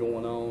thing's been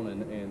going on,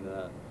 and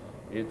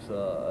it's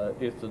a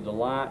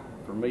delight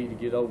for me to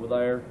get over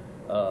there.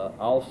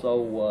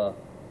 Also,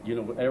 you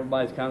know,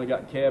 everybody's kind of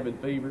got cabin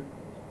fever,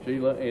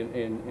 Sheila,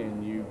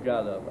 and you've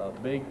got a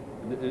big.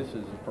 This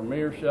is a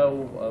premier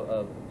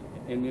show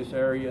in this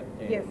area,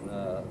 and yes.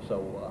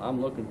 So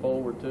I'm looking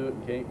forward to it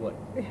and can't wait.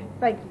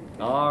 Thank you.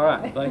 All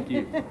right, thank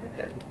you.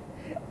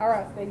 All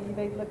right, Steve, you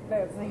need to look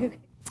at that.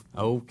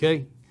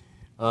 Okay.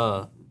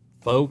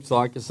 Folks,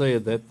 like I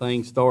said, that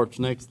thing starts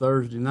next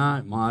Thursday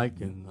night,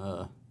 Mike, and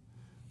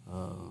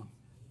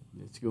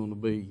it's going to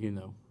be, you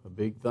know, a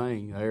big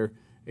thing there.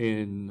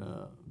 And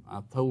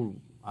I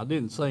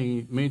didn't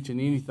mention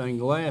anything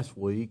last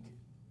week,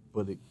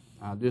 but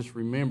I just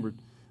remembered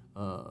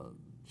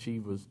she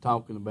was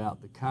talking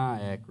about the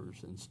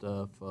kayakers and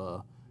stuff,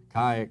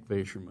 kayak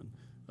fishermen.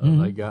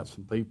 They got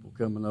some people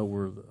coming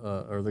over,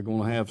 or they're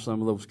going to have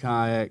some of those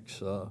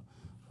kayaks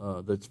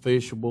that's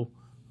fishable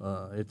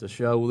at the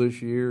show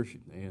this year,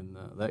 and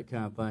that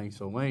kind of thing.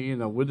 So, man, you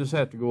know, we'll just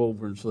have to go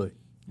over and see.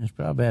 It's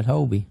probably at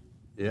Hobie.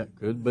 Yeah,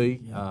 could be.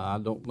 Yeah. I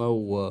don't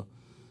know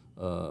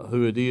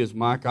who it is,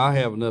 Mike. I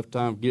have enough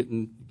time get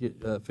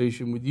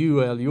fishing with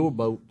you out of your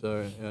boat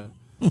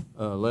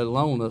let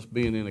alone us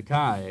being in a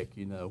kayak,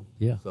 you know.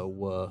 Yeah.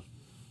 So,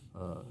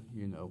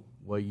 you know,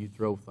 way you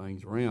throw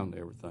things around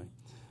and everything.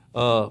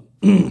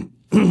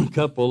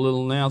 Couple of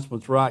little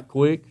announcements right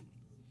quick.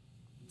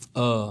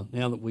 Now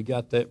that we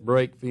got that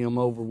break film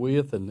over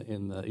with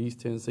and the East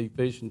Tennessee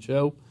Fishing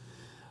Show,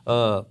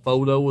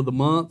 photo of the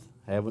month.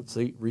 Haven't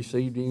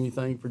received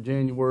anything for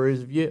January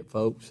as of yet,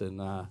 folks.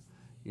 And,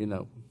 you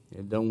know,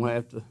 it don't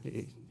have to,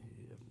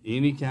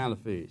 any kind of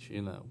fish,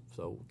 you know.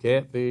 So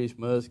catfish,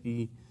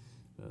 muskie,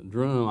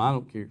 drum, I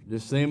don't care.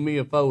 Just send me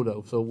a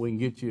photo so we can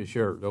get you a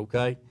shirt,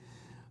 okay?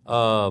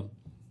 Don't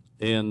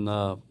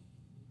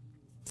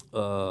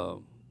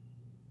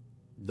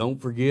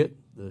forget,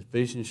 the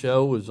fishing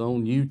show is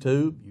on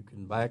YouTube. You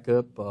can back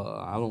up,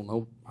 I don't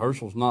know,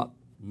 Herschel's not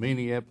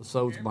many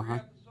episodes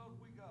behind.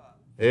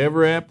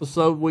 Every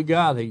episode we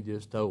got, he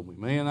just told me.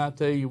 Man, I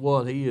tell you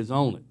what, he is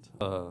on it.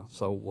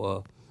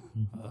 So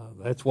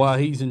that's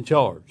why he's in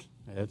charge.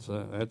 That's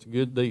a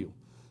good deal.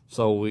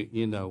 So,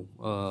 you know,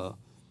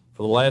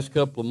 for the last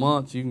couple of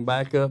months, you can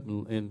back up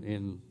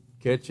and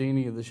catch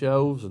any of the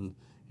shows. And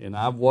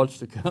I've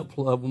watched a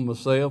couple of them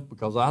myself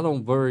because I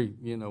don't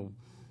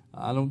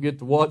I don't get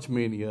to watch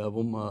many of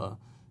them.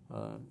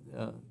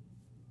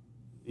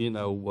 You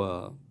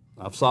know,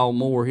 I've saw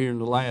more here in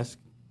the last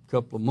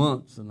couple of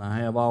months than I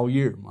have all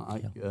year,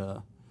 Mike.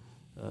 Yeah.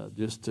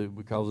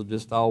 Because of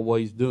just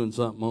always doing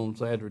something on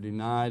Saturday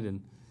night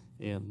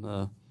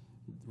and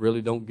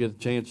really don't get a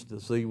chance to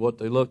see what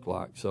they look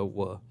like.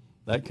 So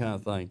that kind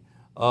of thing.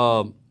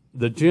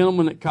 The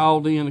gentleman that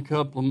called in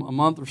a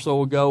month or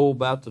so ago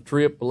about the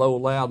trip below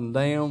Loudon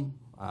Dam,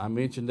 I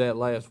mentioned that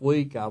last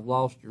week. I've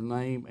lost your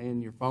name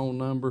and your phone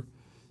number.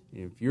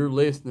 If you're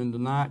listening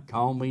tonight,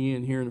 call me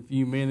in here in a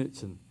few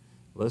minutes and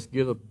let's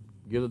get a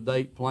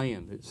date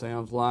planned. It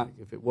sounds like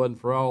if it wasn't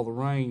for all the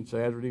rain,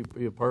 Saturday would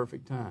be a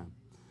perfect time.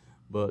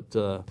 But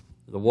the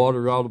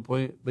water ought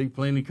to be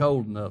plenty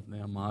cold enough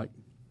now, Mike.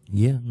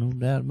 Yeah, no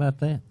doubt about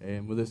that.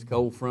 And with this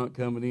cold front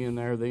coming in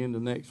there the end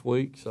of next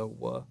week, so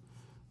we'll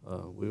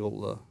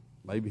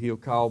maybe he'll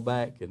call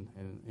back and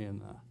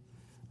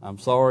I'm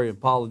sorry,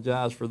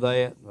 apologize for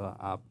that.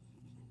 I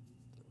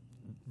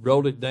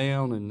wrote it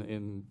down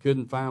and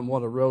couldn't find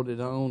what I wrote it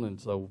on, and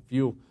so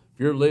if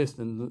you're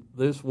listening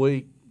this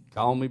week,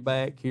 call me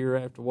back here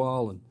after a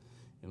while and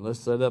let's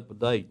set up a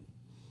date.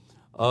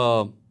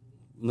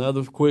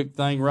 Another quick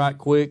thing, right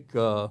quick,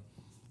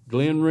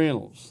 Glenn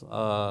Reynolds,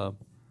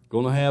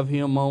 going to have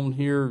him on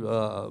here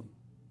the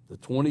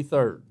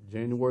 23rd,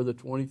 January the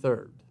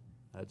 23rd.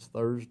 That's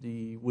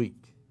Thursday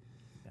week.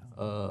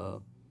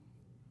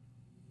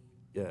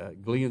 Yeah,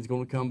 Glenn's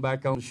going to come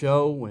back on the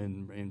show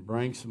and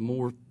bring some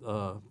more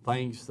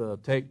things,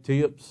 tech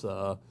tips,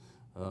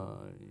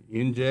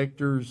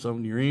 injectors, some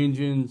of your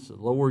engines,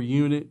 lower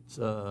units,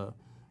 that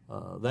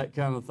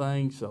kind of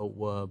thing.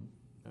 So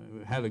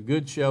we had a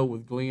good show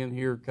with Glenn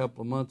here a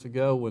couple of months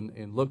ago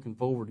and looking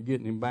forward to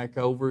getting him back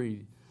over.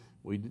 He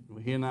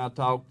and I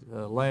talked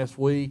last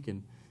week,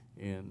 and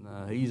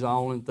he's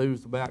all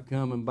enthused about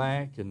coming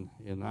back, and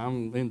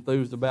I'm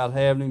enthused about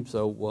having him.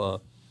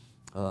 So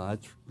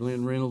that's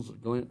Glenn Reynolds,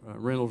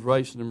 Reynolds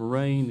Racing and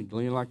Marine. And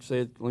Glenn, like I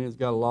said, Glenn's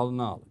got a lot of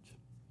knowledge.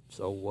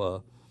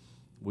 So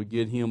we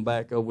get him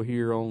back over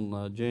here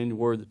on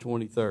January the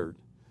 23rd.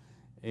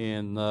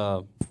 And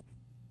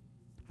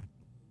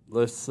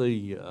let's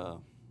see,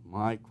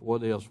 Mike,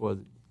 what else was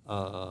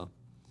it?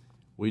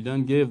 We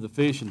done give the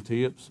fishing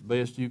tips,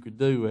 best you could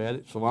do at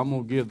it. So I'm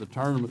going to give the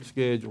tournament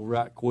schedule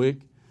right quick.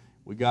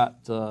 We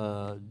got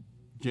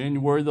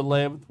January the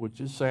 11th, which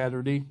is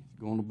Saturday. It's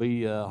going to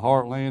be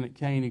Heartland at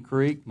Caney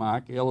Creek.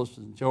 Mike Ellis is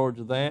in charge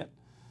of that.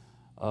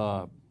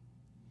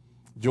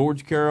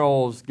 George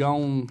Carroll is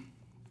gone,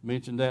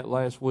 mentioned that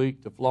last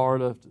week, to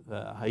Florida.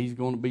 He's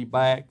going to be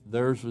back.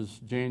 Theirs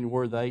was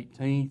January the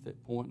 18th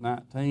at Point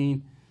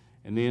 19.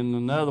 And then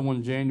another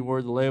one,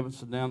 January the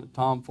 11th, down at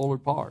Tom Fuller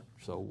Park.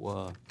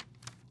 So,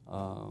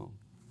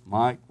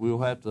 Mike, we'll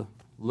have to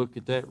look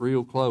at that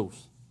real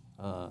close.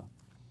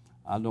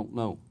 I don't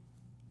know.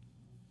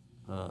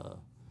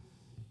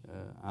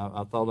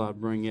 I thought I'd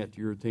bring that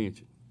to your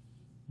attention.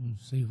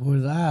 See where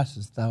the ice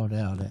is thawed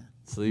out at.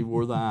 See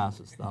where the ice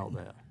is thawed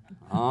out.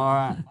 All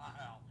right.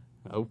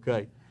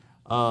 Okay.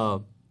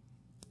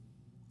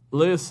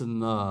 Listen,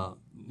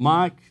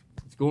 Mike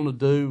is going to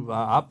do,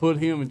 I put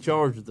him in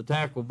charge of the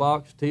tackle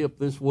box tip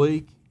this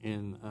week,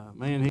 and,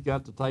 man, he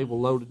got the table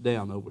loaded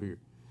down over here.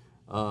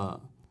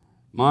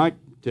 Mike,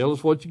 tell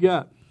us what you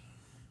got.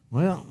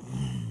 Well,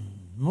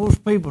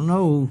 most people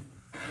know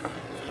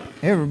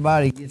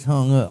everybody gets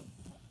hung up.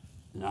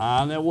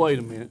 Nah, now wait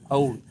a minute.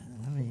 Hold it.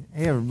 I mean,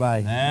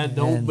 everybody.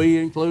 Don't be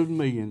including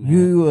me in that.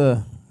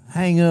 You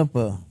hang up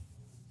a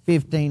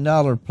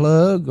 $15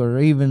 plug or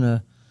even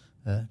a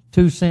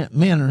 2-cent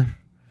minnow,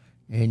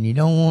 and you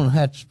don't want to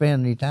have to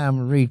spend any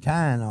time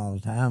retying all the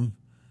time.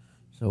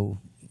 So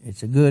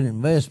it's a good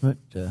investment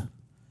to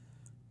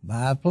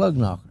buy a plug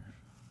knocker.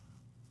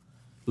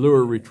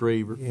 Lure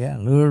retriever. Yeah,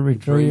 lure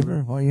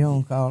retriever, what you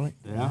want to call it.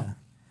 Yeah.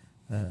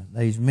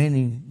 There's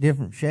many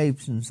different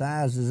shapes and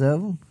sizes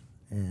of them,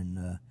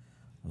 and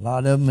A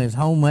lot of them is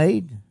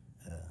homemade.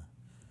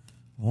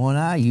 One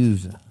I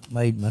use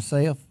made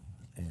myself,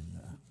 and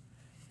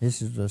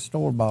this is a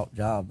store-bought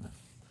job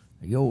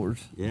of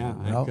yours. Yeah,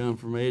 I come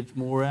from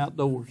Edgemore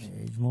Outdoors.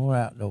 Edgemore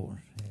Outdoors.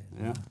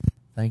 Yeah.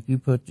 I think you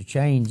put the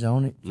chains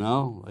on it.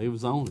 No, they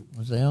was on it.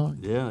 Was they on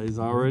it? Yeah, he's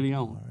already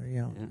on it. Already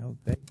on it. Yeah.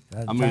 Okay.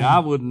 I mean,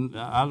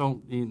 I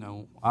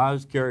don't, I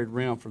was carried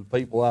around for the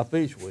people I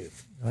fish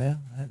with. Well,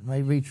 that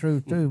may be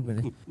true too, but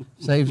it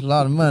saves a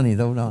lot of money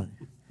though, don't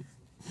it?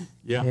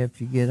 Yeah.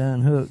 Helps you get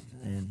unhooked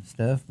and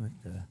stuff, but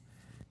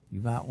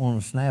you might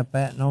want to snap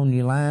that on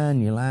your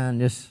line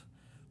just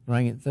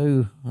bring it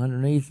through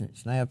underneath and it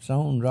snaps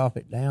on, drop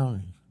it down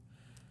and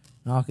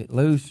knock it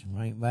loose, and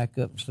bring it back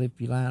up and slip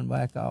your line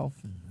back off,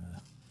 and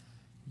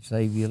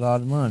save you a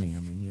lot of money. I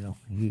mean,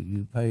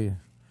 you pay a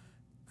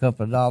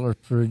couple of dollars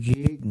for a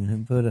jig and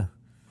then put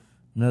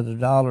another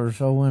dollar or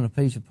so in a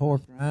piece of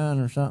pork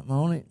rind or something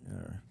on it,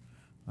 or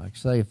like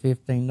say a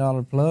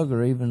 $15 plug,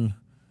 or even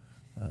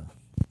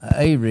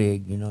a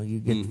rig. You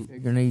get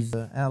figuring these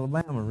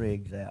Alabama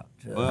rigs out.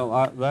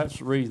 Well, that's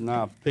the reason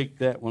I picked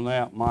that one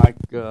out, Mike,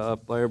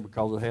 up there,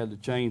 because it had the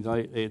chains.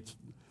 It's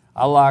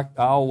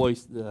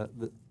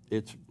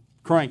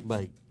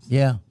crankbait.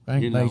 Yeah,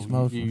 crankbait's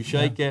most. You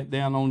shake that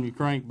down on your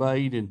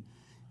crankbait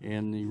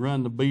and you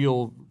run the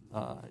bill.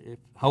 If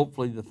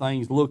hopefully the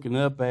thing's looking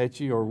up at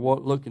you or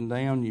looking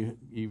down,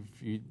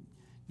 if you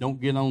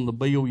don't get on the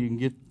bill, you can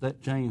get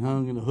that chain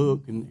hung in a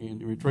hook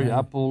and retrieve. Yeah.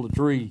 I pulled a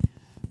tree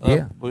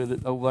up with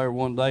it over there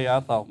one day. I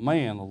thought,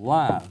 man,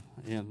 alive,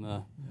 and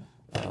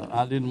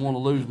I didn't want to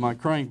lose my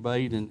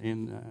crankbait,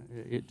 and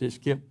it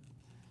just kept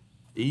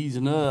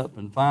easing up,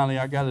 and finally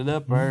I got it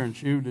up there and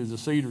shoot as a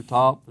cedar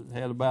top. It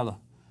had about a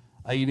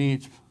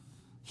 8-inch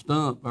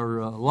stump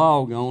or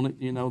log on it,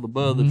 the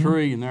butt of the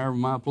tree, and there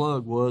my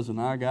plug was,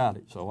 and I got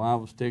it. So I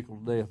was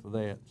tickled to death of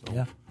that. So,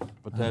 yeah.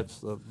 But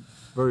that's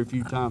very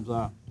few times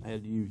I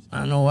had to use it.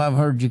 I know I've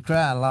heard you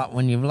cry a lot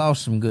when you've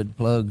lost some good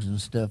plugs and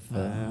stuff.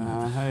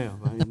 I have.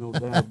 Ain't no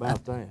doubt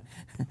about that.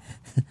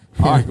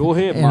 All right, go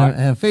ahead, Mike.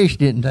 And fish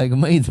didn't take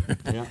them either.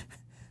 Yeah.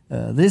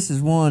 This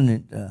is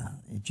one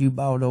that you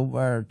bought over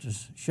there at the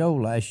show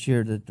last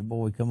year that the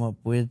boy come up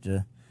with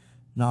to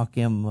knock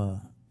them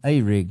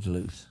A-rigs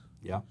loose.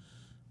 Yeah.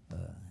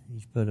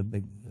 He's put a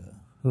big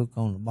hook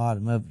on the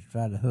bottom of it to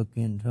try to hook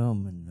into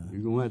them. And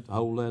you're going to have to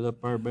hold that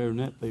up there better than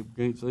that. People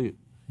can't see it.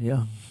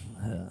 Yeah.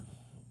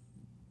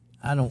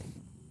 I don't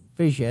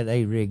fish that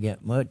A-rig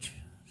that much,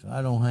 so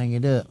I don't hang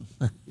it up.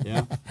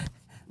 Yeah.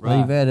 Right.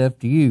 Leave that up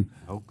to you.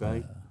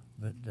 Okay.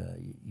 But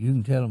you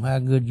can tell them how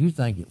good you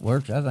think it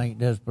works. I think it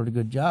does a pretty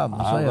good job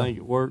myself. I think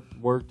it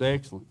worked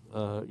excellent.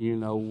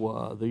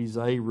 These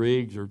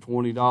A-rigs are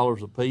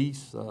 $20 a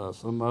piece.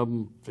 Some of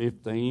them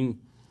 $15,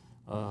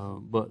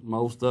 but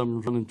most of them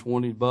are running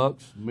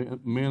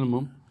 $20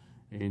 minimum.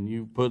 And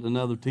you put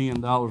another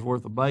 $10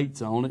 worth of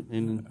baits on it,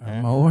 and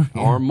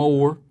or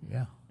more.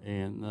 Yeah.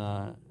 And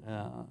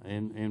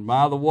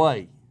by the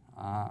way,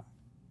 I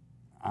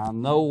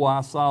know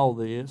I saw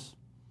this.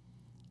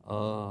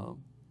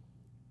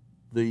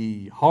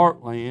 The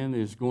Heartland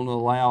is going to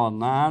allow a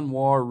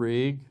 9-war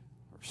rig,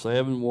 or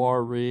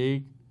 7-war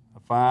rig,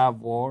 a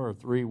 5-war, or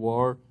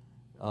 3-war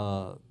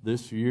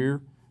this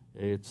year.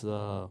 It's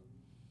the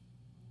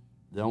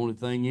only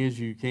thing is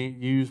you can't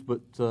use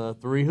but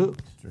 3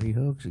 hooks. 3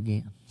 hooks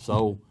again.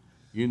 So,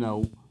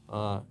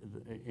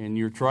 and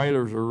your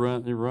trailers are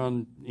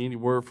run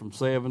anywhere from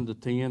 $7 to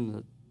 $10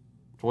 to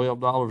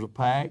 $12 a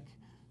pack.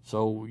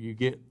 So you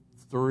get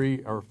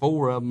 3 or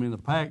 4 of them in the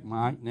pack,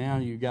 Mike. Now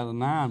you got a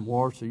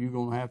 9-war, so you're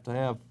going to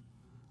have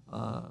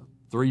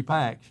 3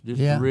 packs just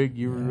to rig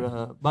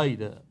your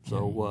bait up.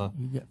 So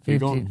you got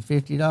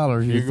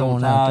 $50 you're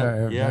throwing out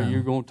there. Yeah,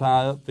 you're going to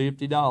tie up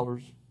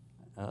 $50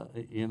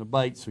 in a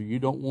bait. So you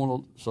don't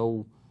want to.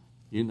 So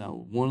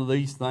one of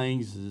these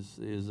things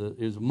is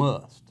a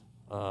must.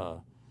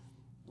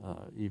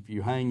 If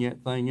you hang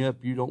that thing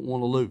up, you don't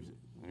want to lose it.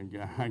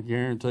 I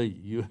guarantee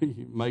you,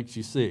 it makes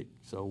you sick.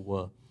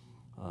 So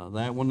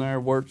that one there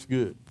works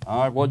good.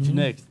 All right, what's your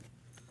next?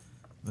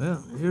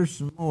 Well, here's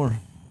some more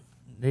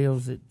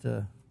deals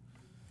that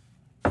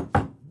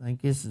I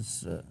think this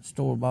is a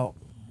store-bought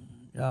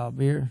job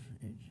here.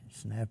 You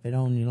snap it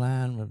on your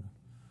line with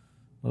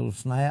a little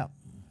snap,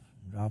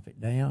 drop it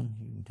down.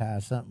 You can tie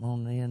something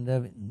on the end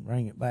of it and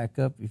bring it back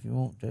up if you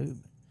want to.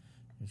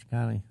 But just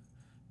kind of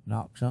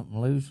knock something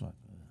loose, like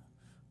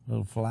a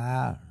little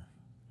fly or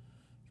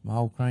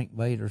small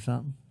crankbait or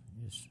something.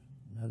 Just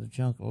another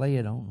chunk of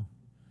lead on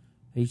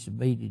a piece of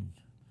beaded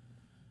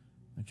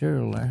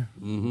material there.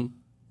 Mm-hmm.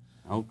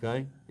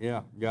 Okay.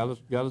 Yeah. Got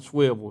a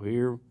swivel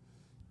here,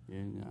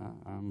 and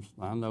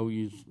I know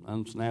you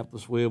unsnap the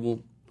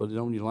swivel, put it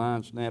on your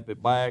line, snap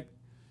it back,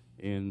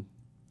 and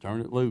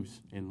turn it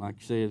loose. And like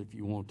you said, if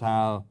you want to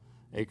tie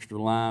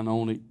extra line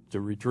on it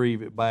to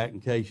retrieve it back in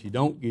case you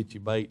don't get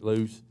your bait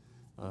loose,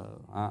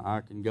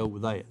 I can go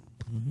with that.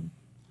 Mm-hmm.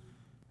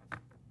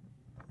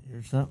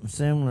 There's something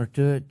similar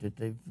to it that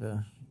they've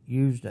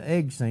used an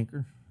egg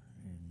sinker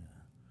and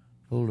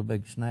pulled a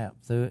big snap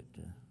through it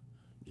to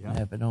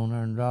snap it on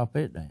there and drop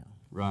it down.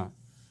 Right.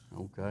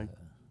 Okay.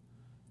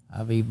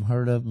 I've even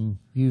heard of them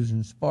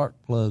using spark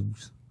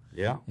plugs.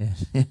 Yeah.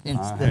 I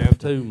have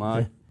too,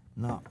 Mike.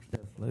 Knock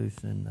stuff loose.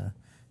 And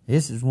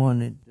this is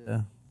one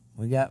that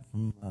we got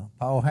from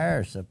Paul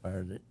Harris up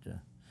there that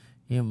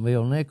him and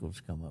Bill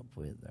Nichols come up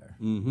with there.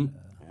 Mm-hmm.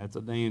 That's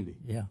a dandy.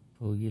 Yeah.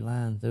 Pull your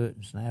line through it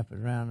and snap it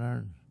around there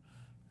and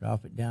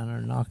drop it down there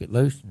and knock it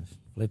loose and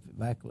flip it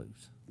back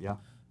loose. Yeah.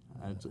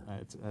 That's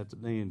a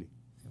dandy.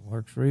 It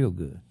works real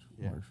good.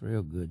 Yeah. Works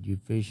real good. You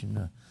fishing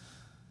a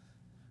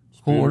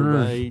Spinner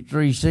quarter, bait,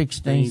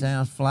 3/16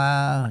 ounce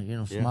fly,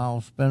 Yeah.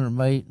 small spinner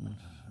bait, and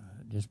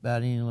just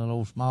about any little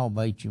old small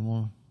bait you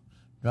want to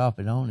drop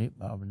it on it,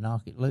 probably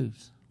knock it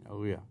loose.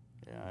 Oh yeah,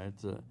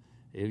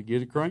 it'll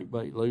get a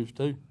crankbait loose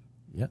too.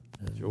 Yep,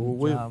 does Sure a good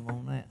will. job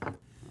on that.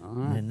 All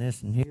right. And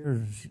this one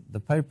here is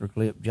the paper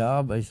clip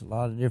job. There's a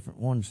lot of different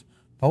ones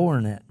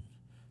pouring that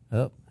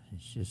up.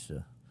 It's just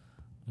a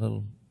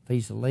little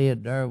piece of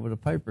lead there with a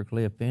paper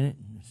clip in it.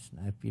 And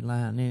snap your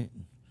line in it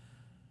and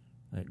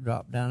let it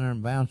drop down there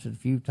and bounce it a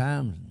few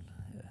times.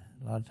 And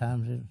a lot of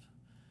times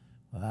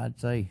I'd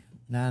say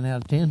 9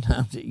 out of 10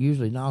 times it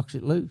usually knocks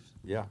it loose.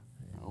 Yeah.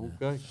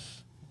 Okay.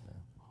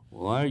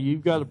 Well,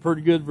 you've got a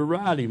pretty good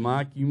variety,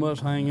 Mike. You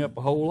must hang up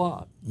a whole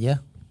lot. Yeah,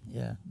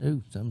 I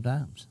do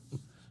sometimes.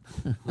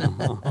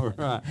 All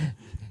right.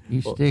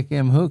 You stick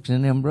them hooks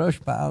in them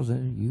brush piles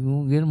and you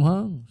won't get them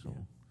hung. So.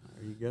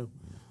 There you go.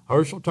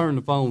 Herschel, turn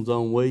the phones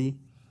on, will you?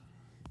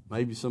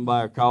 Maybe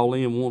somebody will call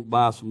in and want to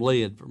buy some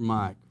lead for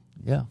Mike.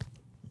 Yeah.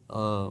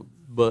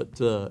 But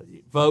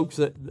folks,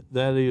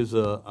 that is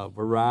a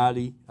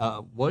variety.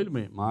 Wait a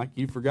minute, Mike.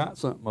 You forgot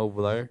something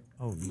over there.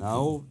 Oh,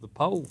 No, the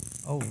pole.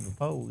 Oh, the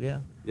pole, yeah.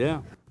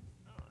 Yeah.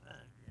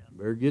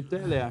 Better get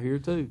that out here,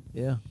 too.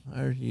 Yeah,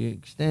 there's your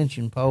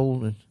extension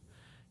pole and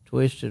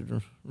twist it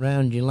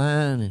around your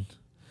line and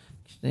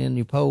extend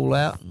your pole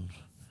out and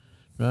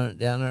run it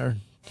down there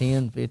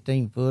 10,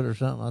 15 foot or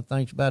something. I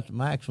think it's about the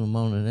maximum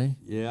on it, eh?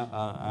 Yeah,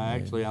 I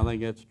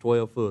think that's a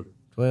 12-footer.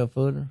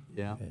 12-footer?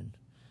 Yeah. And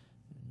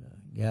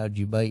gouge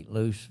your bait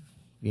loose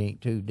if you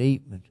ain't too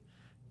deep, but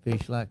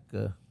fish like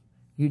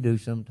you do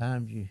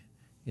sometimes,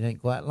 it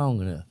ain't quite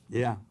long enough.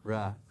 Yeah,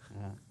 right.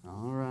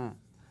 All right.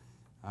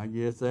 I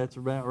guess that's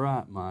about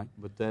right, Mike.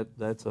 But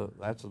that's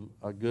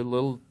a good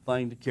little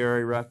thing to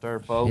carry right there,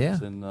 folks. Yeah.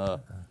 And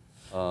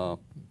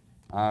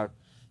I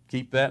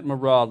keep that in my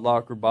rod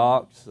locker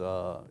box.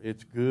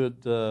 It's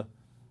good, up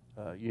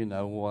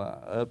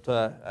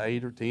to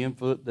 8 or 10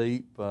 foot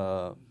deep.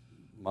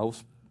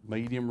 Most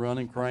medium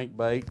running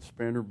crankbaits,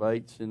 spinner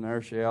baits in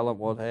there, shallow,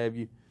 what have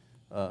you.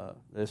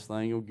 This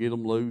thing will get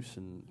them loose,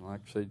 and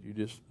like I said, you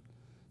just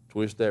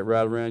twist that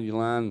right around your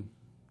line,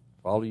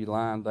 follow your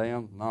line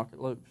down, knock it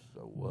loose.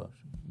 So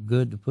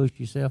good to push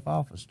yourself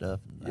off of stuff.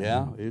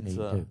 Yeah, it's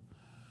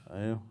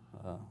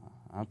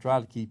I try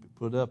to keep it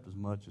put up as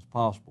much as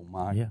possible,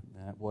 Mike. Yeah.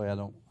 That way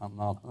I'm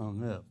not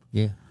hung up.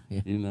 Yeah.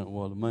 You know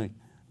what I mean.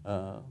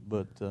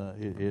 But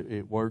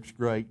it works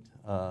great.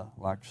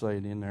 Like I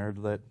said, in there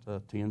to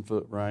that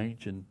 10-foot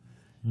range, and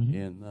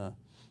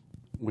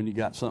when you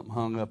got something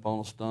hung up on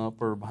a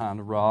stump or behind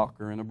a rock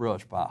or in a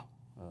brush pile,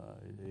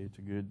 it's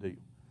a good deal.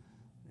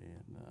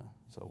 And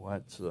so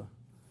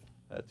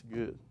that's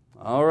good.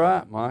 All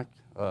right, Mike.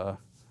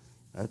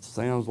 That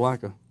sounds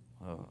like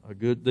a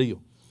good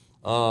deal.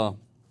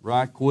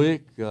 Right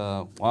quick,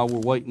 while we're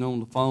waiting on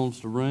the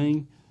phones to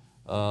ring,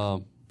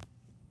 don't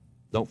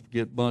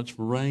forget Bunch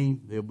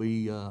Marine. They'll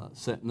be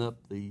setting up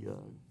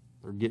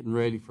they're getting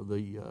ready for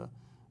the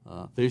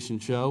fishing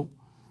show.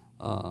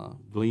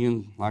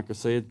 Glenn, like I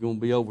said, is going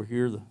to be over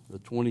here the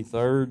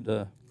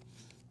 23rd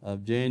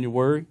of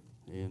January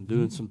and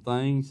doing some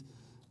things.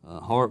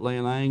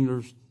 Heartland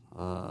Anglers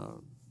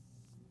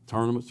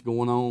tournaments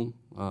going on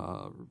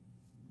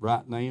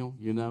right now,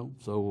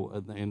 So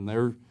and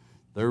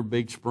their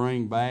big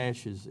spring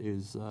bash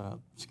is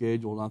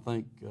scheduled, I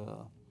think,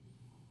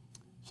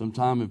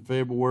 sometime in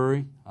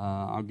February.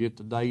 I'll get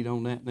the date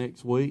on that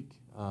next week.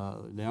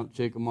 Down at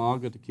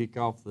Chickamauga to kick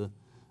off the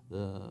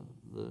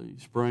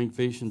spring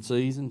fishing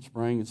season,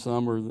 spring and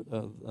summer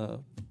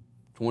of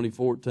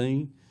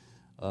 2014.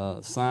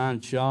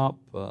 Sign shop.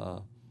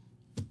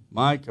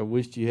 Mike, I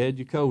wished you had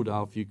your coat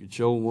off. You could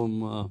show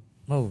them.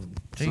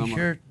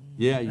 T-shirt.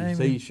 Yeah, your Amy.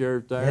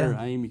 T-shirt there.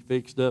 Yeah. Amy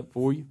fixed up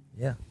for you.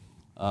 Yeah.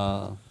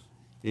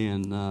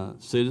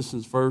 And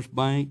Citizens First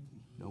Bank.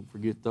 Don't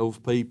forget those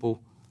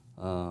people.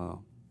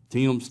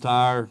 Tim's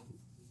Tire.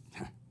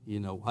 Hey,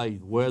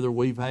 the weather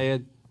we've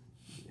had.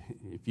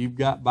 If you've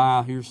got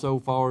by here so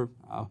far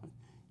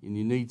and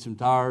you need some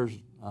tires,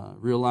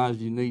 realize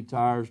you need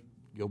tires,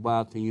 go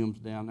by Tim's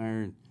down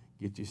there and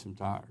get you some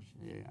tires.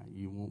 Yeah,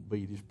 you won't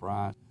beat his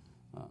price.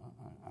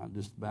 I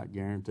just about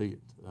guarantee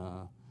it.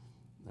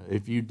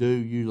 If you do,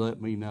 you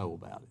let me know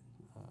about it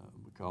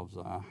because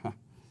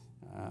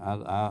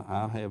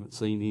I haven't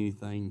seen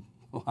anything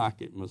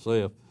like it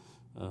myself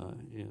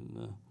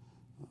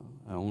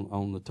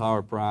on the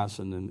tire price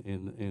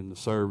and the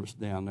service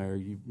down there.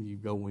 You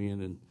go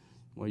in and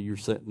you're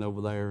sitting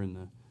over there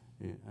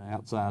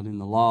outside in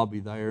the lobby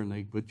there, and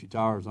they put your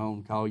tires on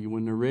and call you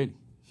when they're ready.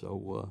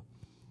 So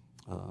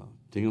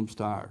Tim's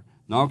Tire.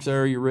 Knox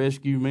Area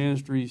Rescue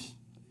Ministries,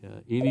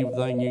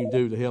 anything you can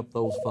do to help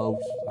those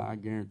folks, I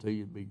guarantee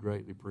you it'd be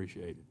greatly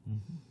appreciated.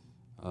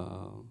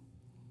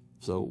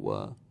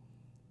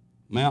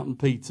 Mountain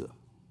Pizza.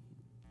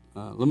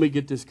 Let me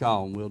get this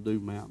call and we'll do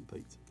Mountain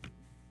Pizza.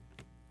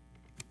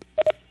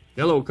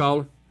 Hello,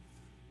 caller.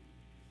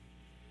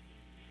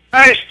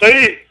 Hey,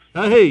 Steve.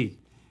 Hey.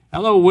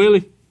 Hello,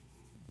 Willie.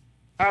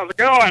 How's it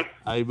going?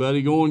 Hey,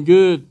 buddy, going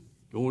good.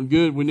 Going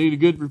good. We need a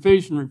good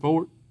fishing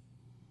report.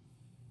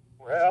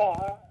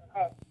 Well,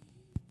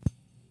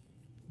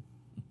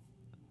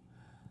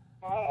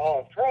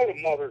 my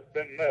trolling motor's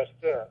been messed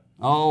up.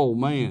 Oh,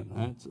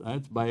 man,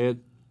 that's bad.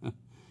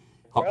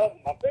 Well,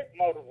 my big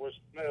motor was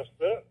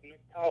messed up, and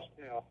it cost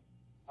me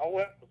I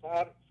went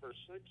without it for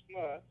 6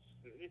 months,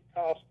 and it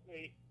cost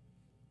me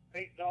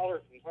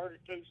 $8.32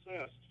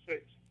 to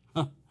fix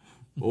it.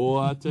 Boy,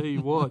 I tell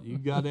you what, you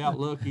got out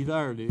lucky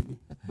there, didn't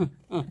you?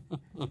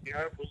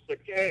 Yeah, it was the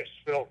gas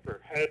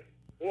filter had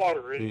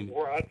water in it,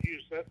 where I'd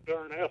use that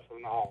darn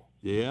ethanol.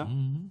 Yeah,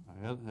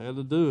 I had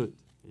to do it.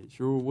 It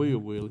sure will,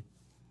 Willie.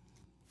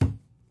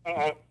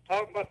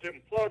 Talking about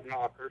them plug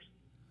knockers,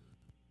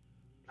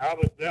 I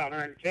was down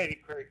there in Caney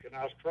Creek, and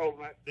I was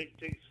trolling that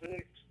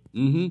DT6.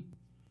 Mm-hmm.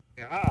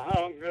 And I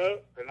hung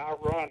up, and I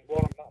run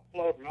one of my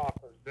plug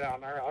knockers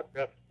down there. I've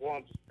got the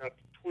ones that got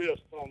the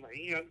twist on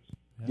the ends.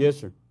 Yes,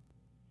 sir.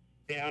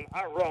 And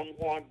I run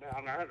one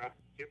down there, and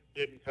it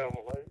didn't come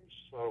loose.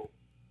 So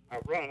I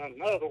run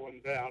another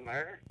one down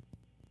there.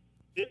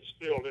 It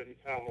still didn't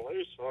come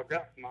loose, so I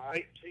got my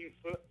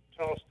 18-foot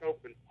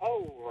telescoping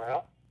pole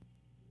out.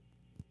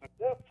 My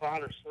depth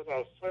finder said I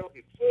was 7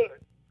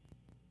 foot.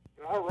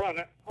 And I run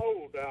that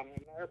pole down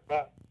in there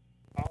about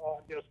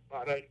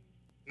 8,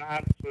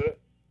 9 foot.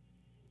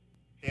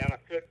 And I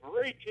couldn't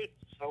reach it,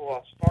 so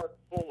I started to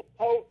pull the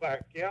pole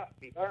back out,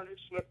 and darn it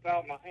slipped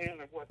out of my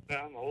hand and went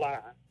down the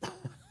line.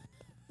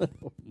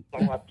 So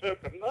I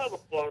took another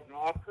plug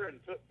knocker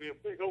and took me a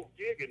big old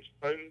jigging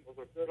spoon with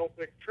a good old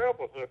big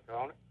treble hook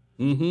on it.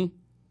 Mm-hmm.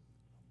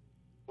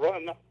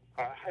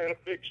 I had a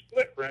big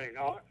split ring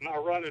on it, and I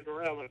run it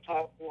around the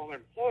top of one of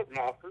them plug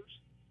knockers,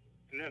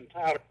 and then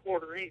tied a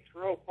 1/4 inch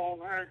rope on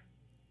there,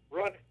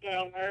 run it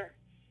down there,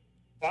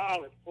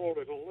 finally pulled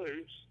it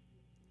loose,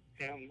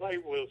 and they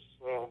was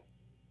a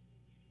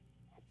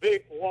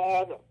big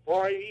wad of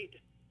braid,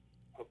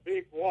 a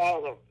big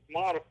wad of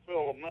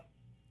monofilament,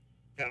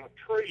 and a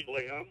tree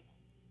limb,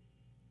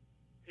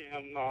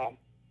 and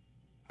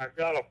I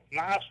got a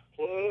nice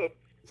plug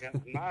and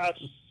a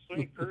nice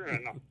sinker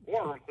and a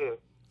worm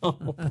hook.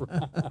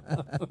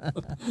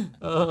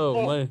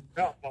 Oh, man.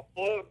 Got my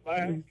plug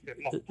back and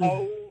my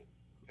pole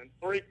and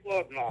 3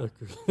 plug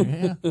knockers.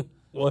 Yeah.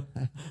 What?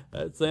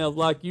 That sounds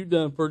like you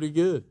done pretty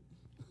good.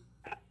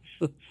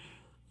 Yeah,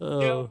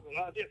 but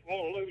I didn't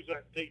want to lose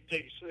that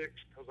DT6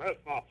 because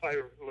that's my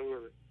favorite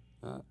lure.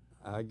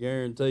 I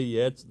guarantee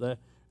you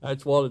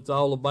that's what it's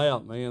all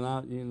about, man.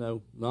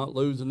 Not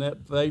losing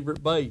that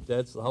favorite bait.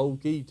 That's the whole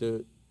key to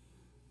it.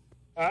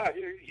 I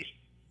hear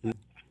you.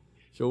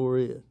 Sure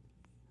is.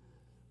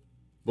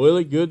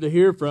 Willie, good to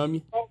hear from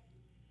you. Oh,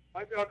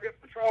 maybe I'll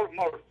get the trolling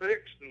motor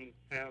fixed, and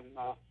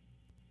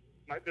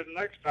maybe the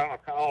next time I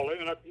call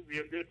in, I'll give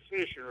you a good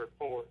fishing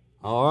report.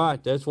 All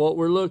right, that's what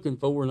we're looking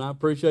for, and I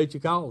appreciate you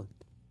calling.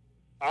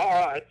 All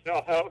right,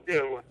 y'all have a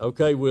good one.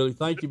 Okay, Willie,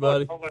 thank you,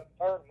 buddy. On that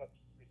tournament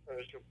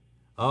special.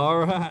 All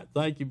right,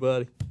 thank you,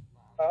 buddy.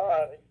 All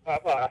right,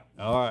 bye-bye.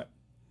 All right.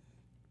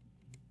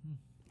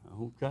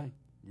 Okay,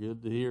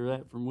 good to hear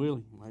that from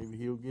Willie. Maybe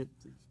he'll get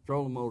the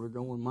trolling motor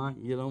going, Mike,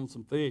 and get on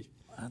some fish.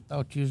 I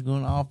thought you was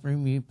going to offer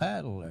him your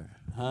paddle there.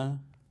 Huh?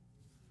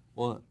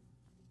 What?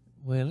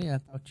 Willie, I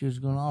thought you was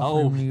going to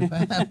offer him your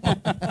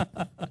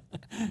paddle.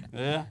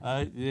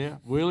 Yeah,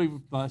 Willie,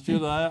 I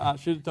should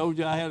have told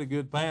you I had a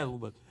good paddle,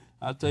 but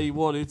I tell you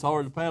what, it's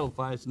hard to paddle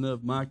fast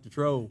enough, Mike, to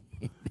troll.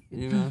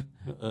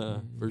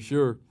 For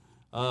sure.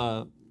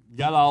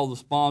 Got all the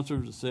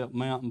sponsors except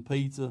Mountain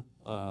Pizza,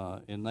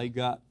 and they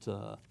got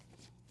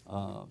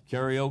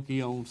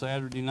karaoke on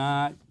Saturday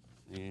night,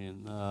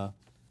 and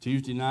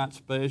Tuesday night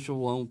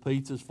special on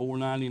pizzas,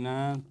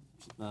 $4.99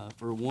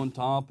 for one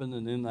topping,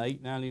 and then the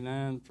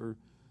 $8.99 for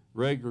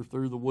regular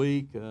through the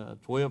week,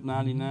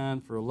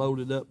 $12.99 for a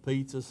loaded up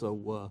pizza.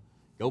 So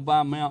go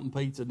buy Mountain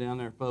Pizza down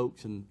there,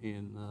 folks, and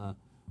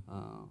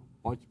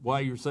while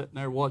you're sitting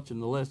there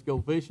watching the Let's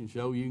Go Fishing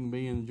show, you can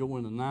be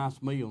enjoying a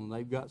nice meal, and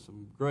they've got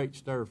some great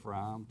stir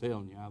fry. I'm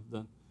telling you,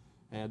 I've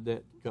had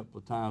that a couple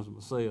of times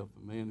myself,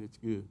 and man, it's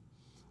good.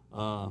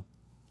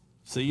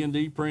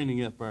 C&D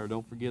Printing up there.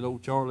 Don't forget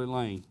old Charlie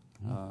Lane.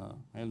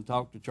 Hadn't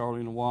talked to Charlie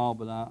in a while,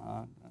 but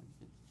I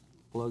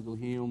plugged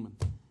him,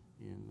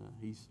 and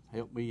he's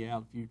helped me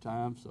out a few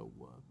times. So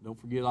don't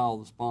forget all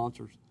the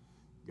sponsors.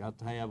 Got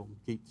to have them.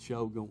 Keep the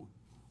show going.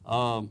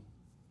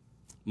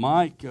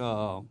 Mike,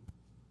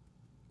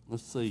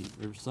 let's see.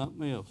 There's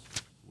something else.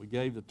 We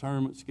gave the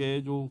tournament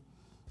schedule.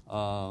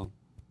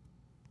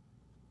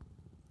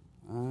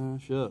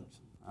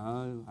 Shucks.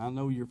 I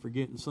know you're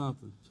forgetting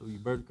something, so you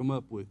better come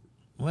up with it.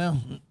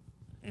 Well,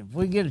 if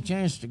we get a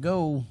chance to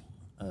go,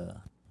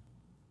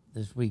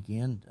 this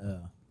weekend.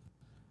 I'm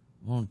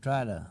going to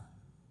try to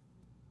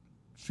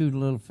shoot a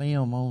little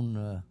film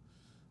on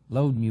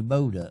loading your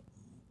boat up.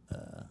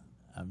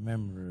 I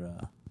remember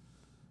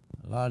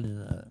a lot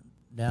of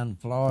down in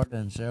Florida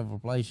and several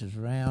places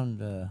around,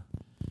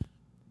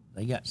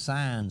 they got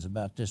signs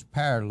about this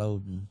power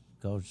loading,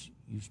 because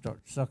you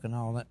start sucking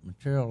all that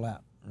material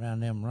out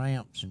around them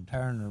ramps and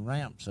tearing the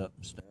ramps up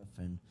and stuff.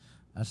 And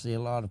I see a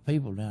lot of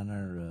people down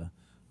there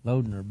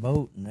loading their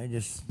boat, and they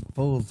just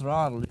full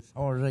throttle as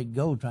hard as they can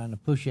go trying to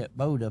push that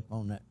boat up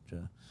on that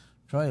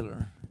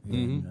trailer.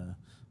 Mm-hmm. And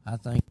I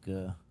think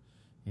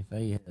if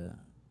they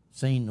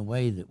seen the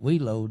way that we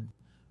load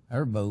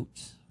our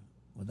boats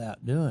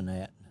without doing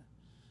that,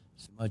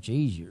 it's much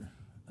easier.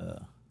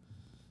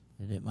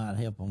 It might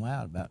help them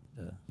out about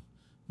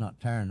not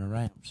tearing the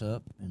ramps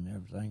up and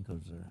everything,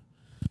 because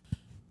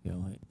you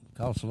know, it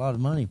costs a lot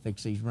of money to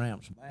fix these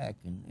ramps back,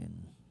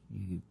 and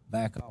you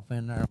back off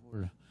in there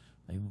where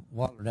they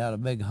watered out a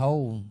big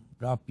hole and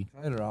drop your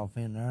trailer off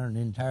in there, and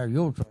then tear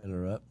your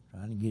trailer up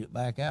trying to get it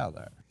back out of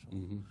there. So,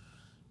 Mm-hmm.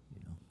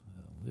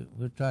 you know,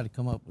 we'll try to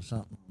come up with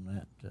something on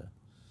that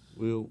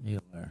We'll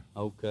deal there.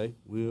 Okay,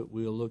 we'll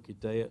look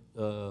at that.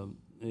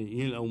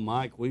 You know,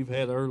 Mike, we've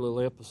had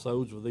early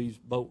episodes with these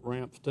boat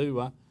ramps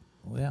too.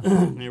 Well,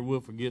 Never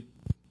will forget.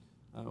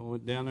 I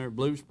went down there at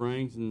Blue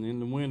Springs, and in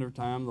the winter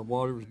time, the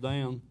water was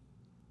down.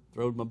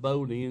 Throwed my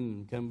boat in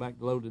and come back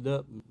to load it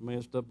up, and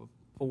messed up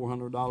a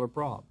 $400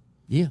 prop.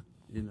 yeah.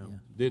 You know, Yeah.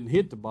 didn't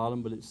hit the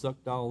bottom, but it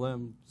sucked all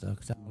them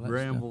Sucks all that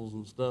brambles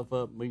and stuff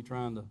up. Me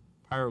trying to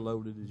power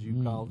load it, as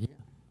you called it.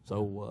 yeah.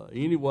 So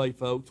anyway,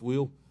 folks,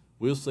 we'll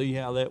see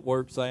how that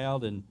works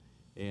out, and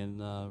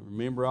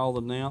remember all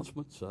the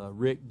announcements.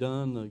 Rick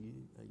Dunn,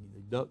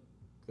 the duck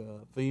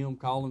film,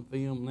 calling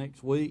film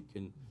next week,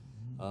 and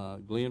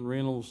Glenn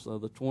Reynolds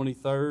the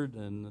 23rd,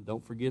 and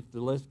don't forget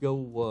the Let's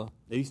Go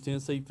East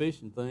Tennessee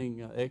Fishing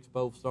thing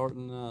expo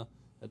starting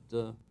at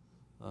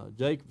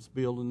Jacobs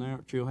Building there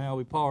at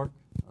Chilhowie Park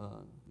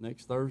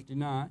next Thursday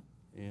night,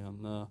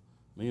 and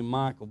me and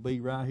Mike will be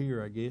right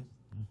here, I guess,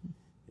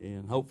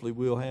 and hopefully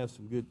we'll have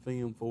some good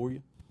film for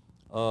you.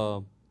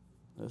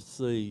 Let's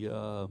see,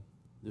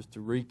 just to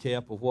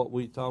recap of what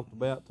we talked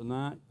about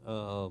tonight,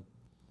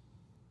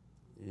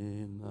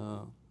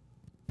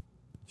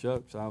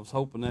 Chucks, I was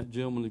hoping that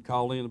gentleman would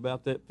call in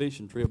about that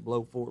fishing trip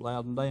below Fort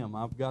Loudon Dam.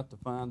 I've got to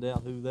find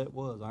out who that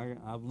was.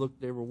 I've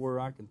looked everywhere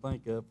I can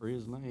think of for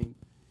his name.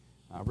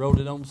 I wrote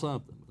it on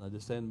something, but I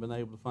just hadn't been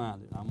able to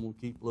find it. I'm going to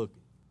keep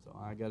looking. So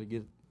I got to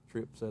get a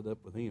trip set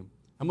up with him.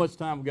 How much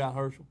time we got,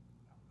 Herschel?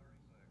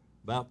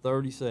 About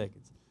 30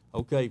 seconds.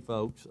 Okay,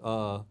 folks.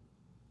 Hope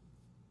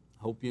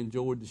you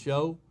enjoyed the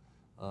show.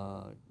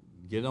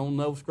 Get on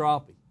those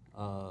crappie,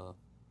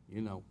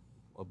 you know,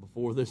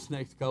 before this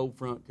next cold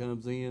front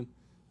comes in.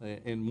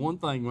 And one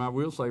thing I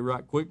will say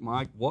right quick,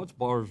 Mike, Watts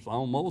Bar's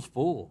almost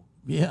full.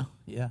 Yeah.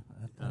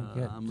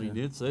 I mean,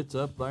 it's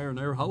up there and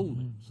they're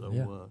holding, so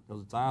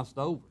because it's iced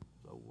over.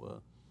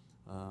 So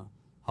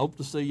hope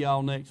to see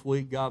y'all next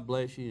week. God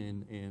bless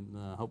you, and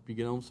hope you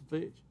get on some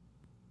fish.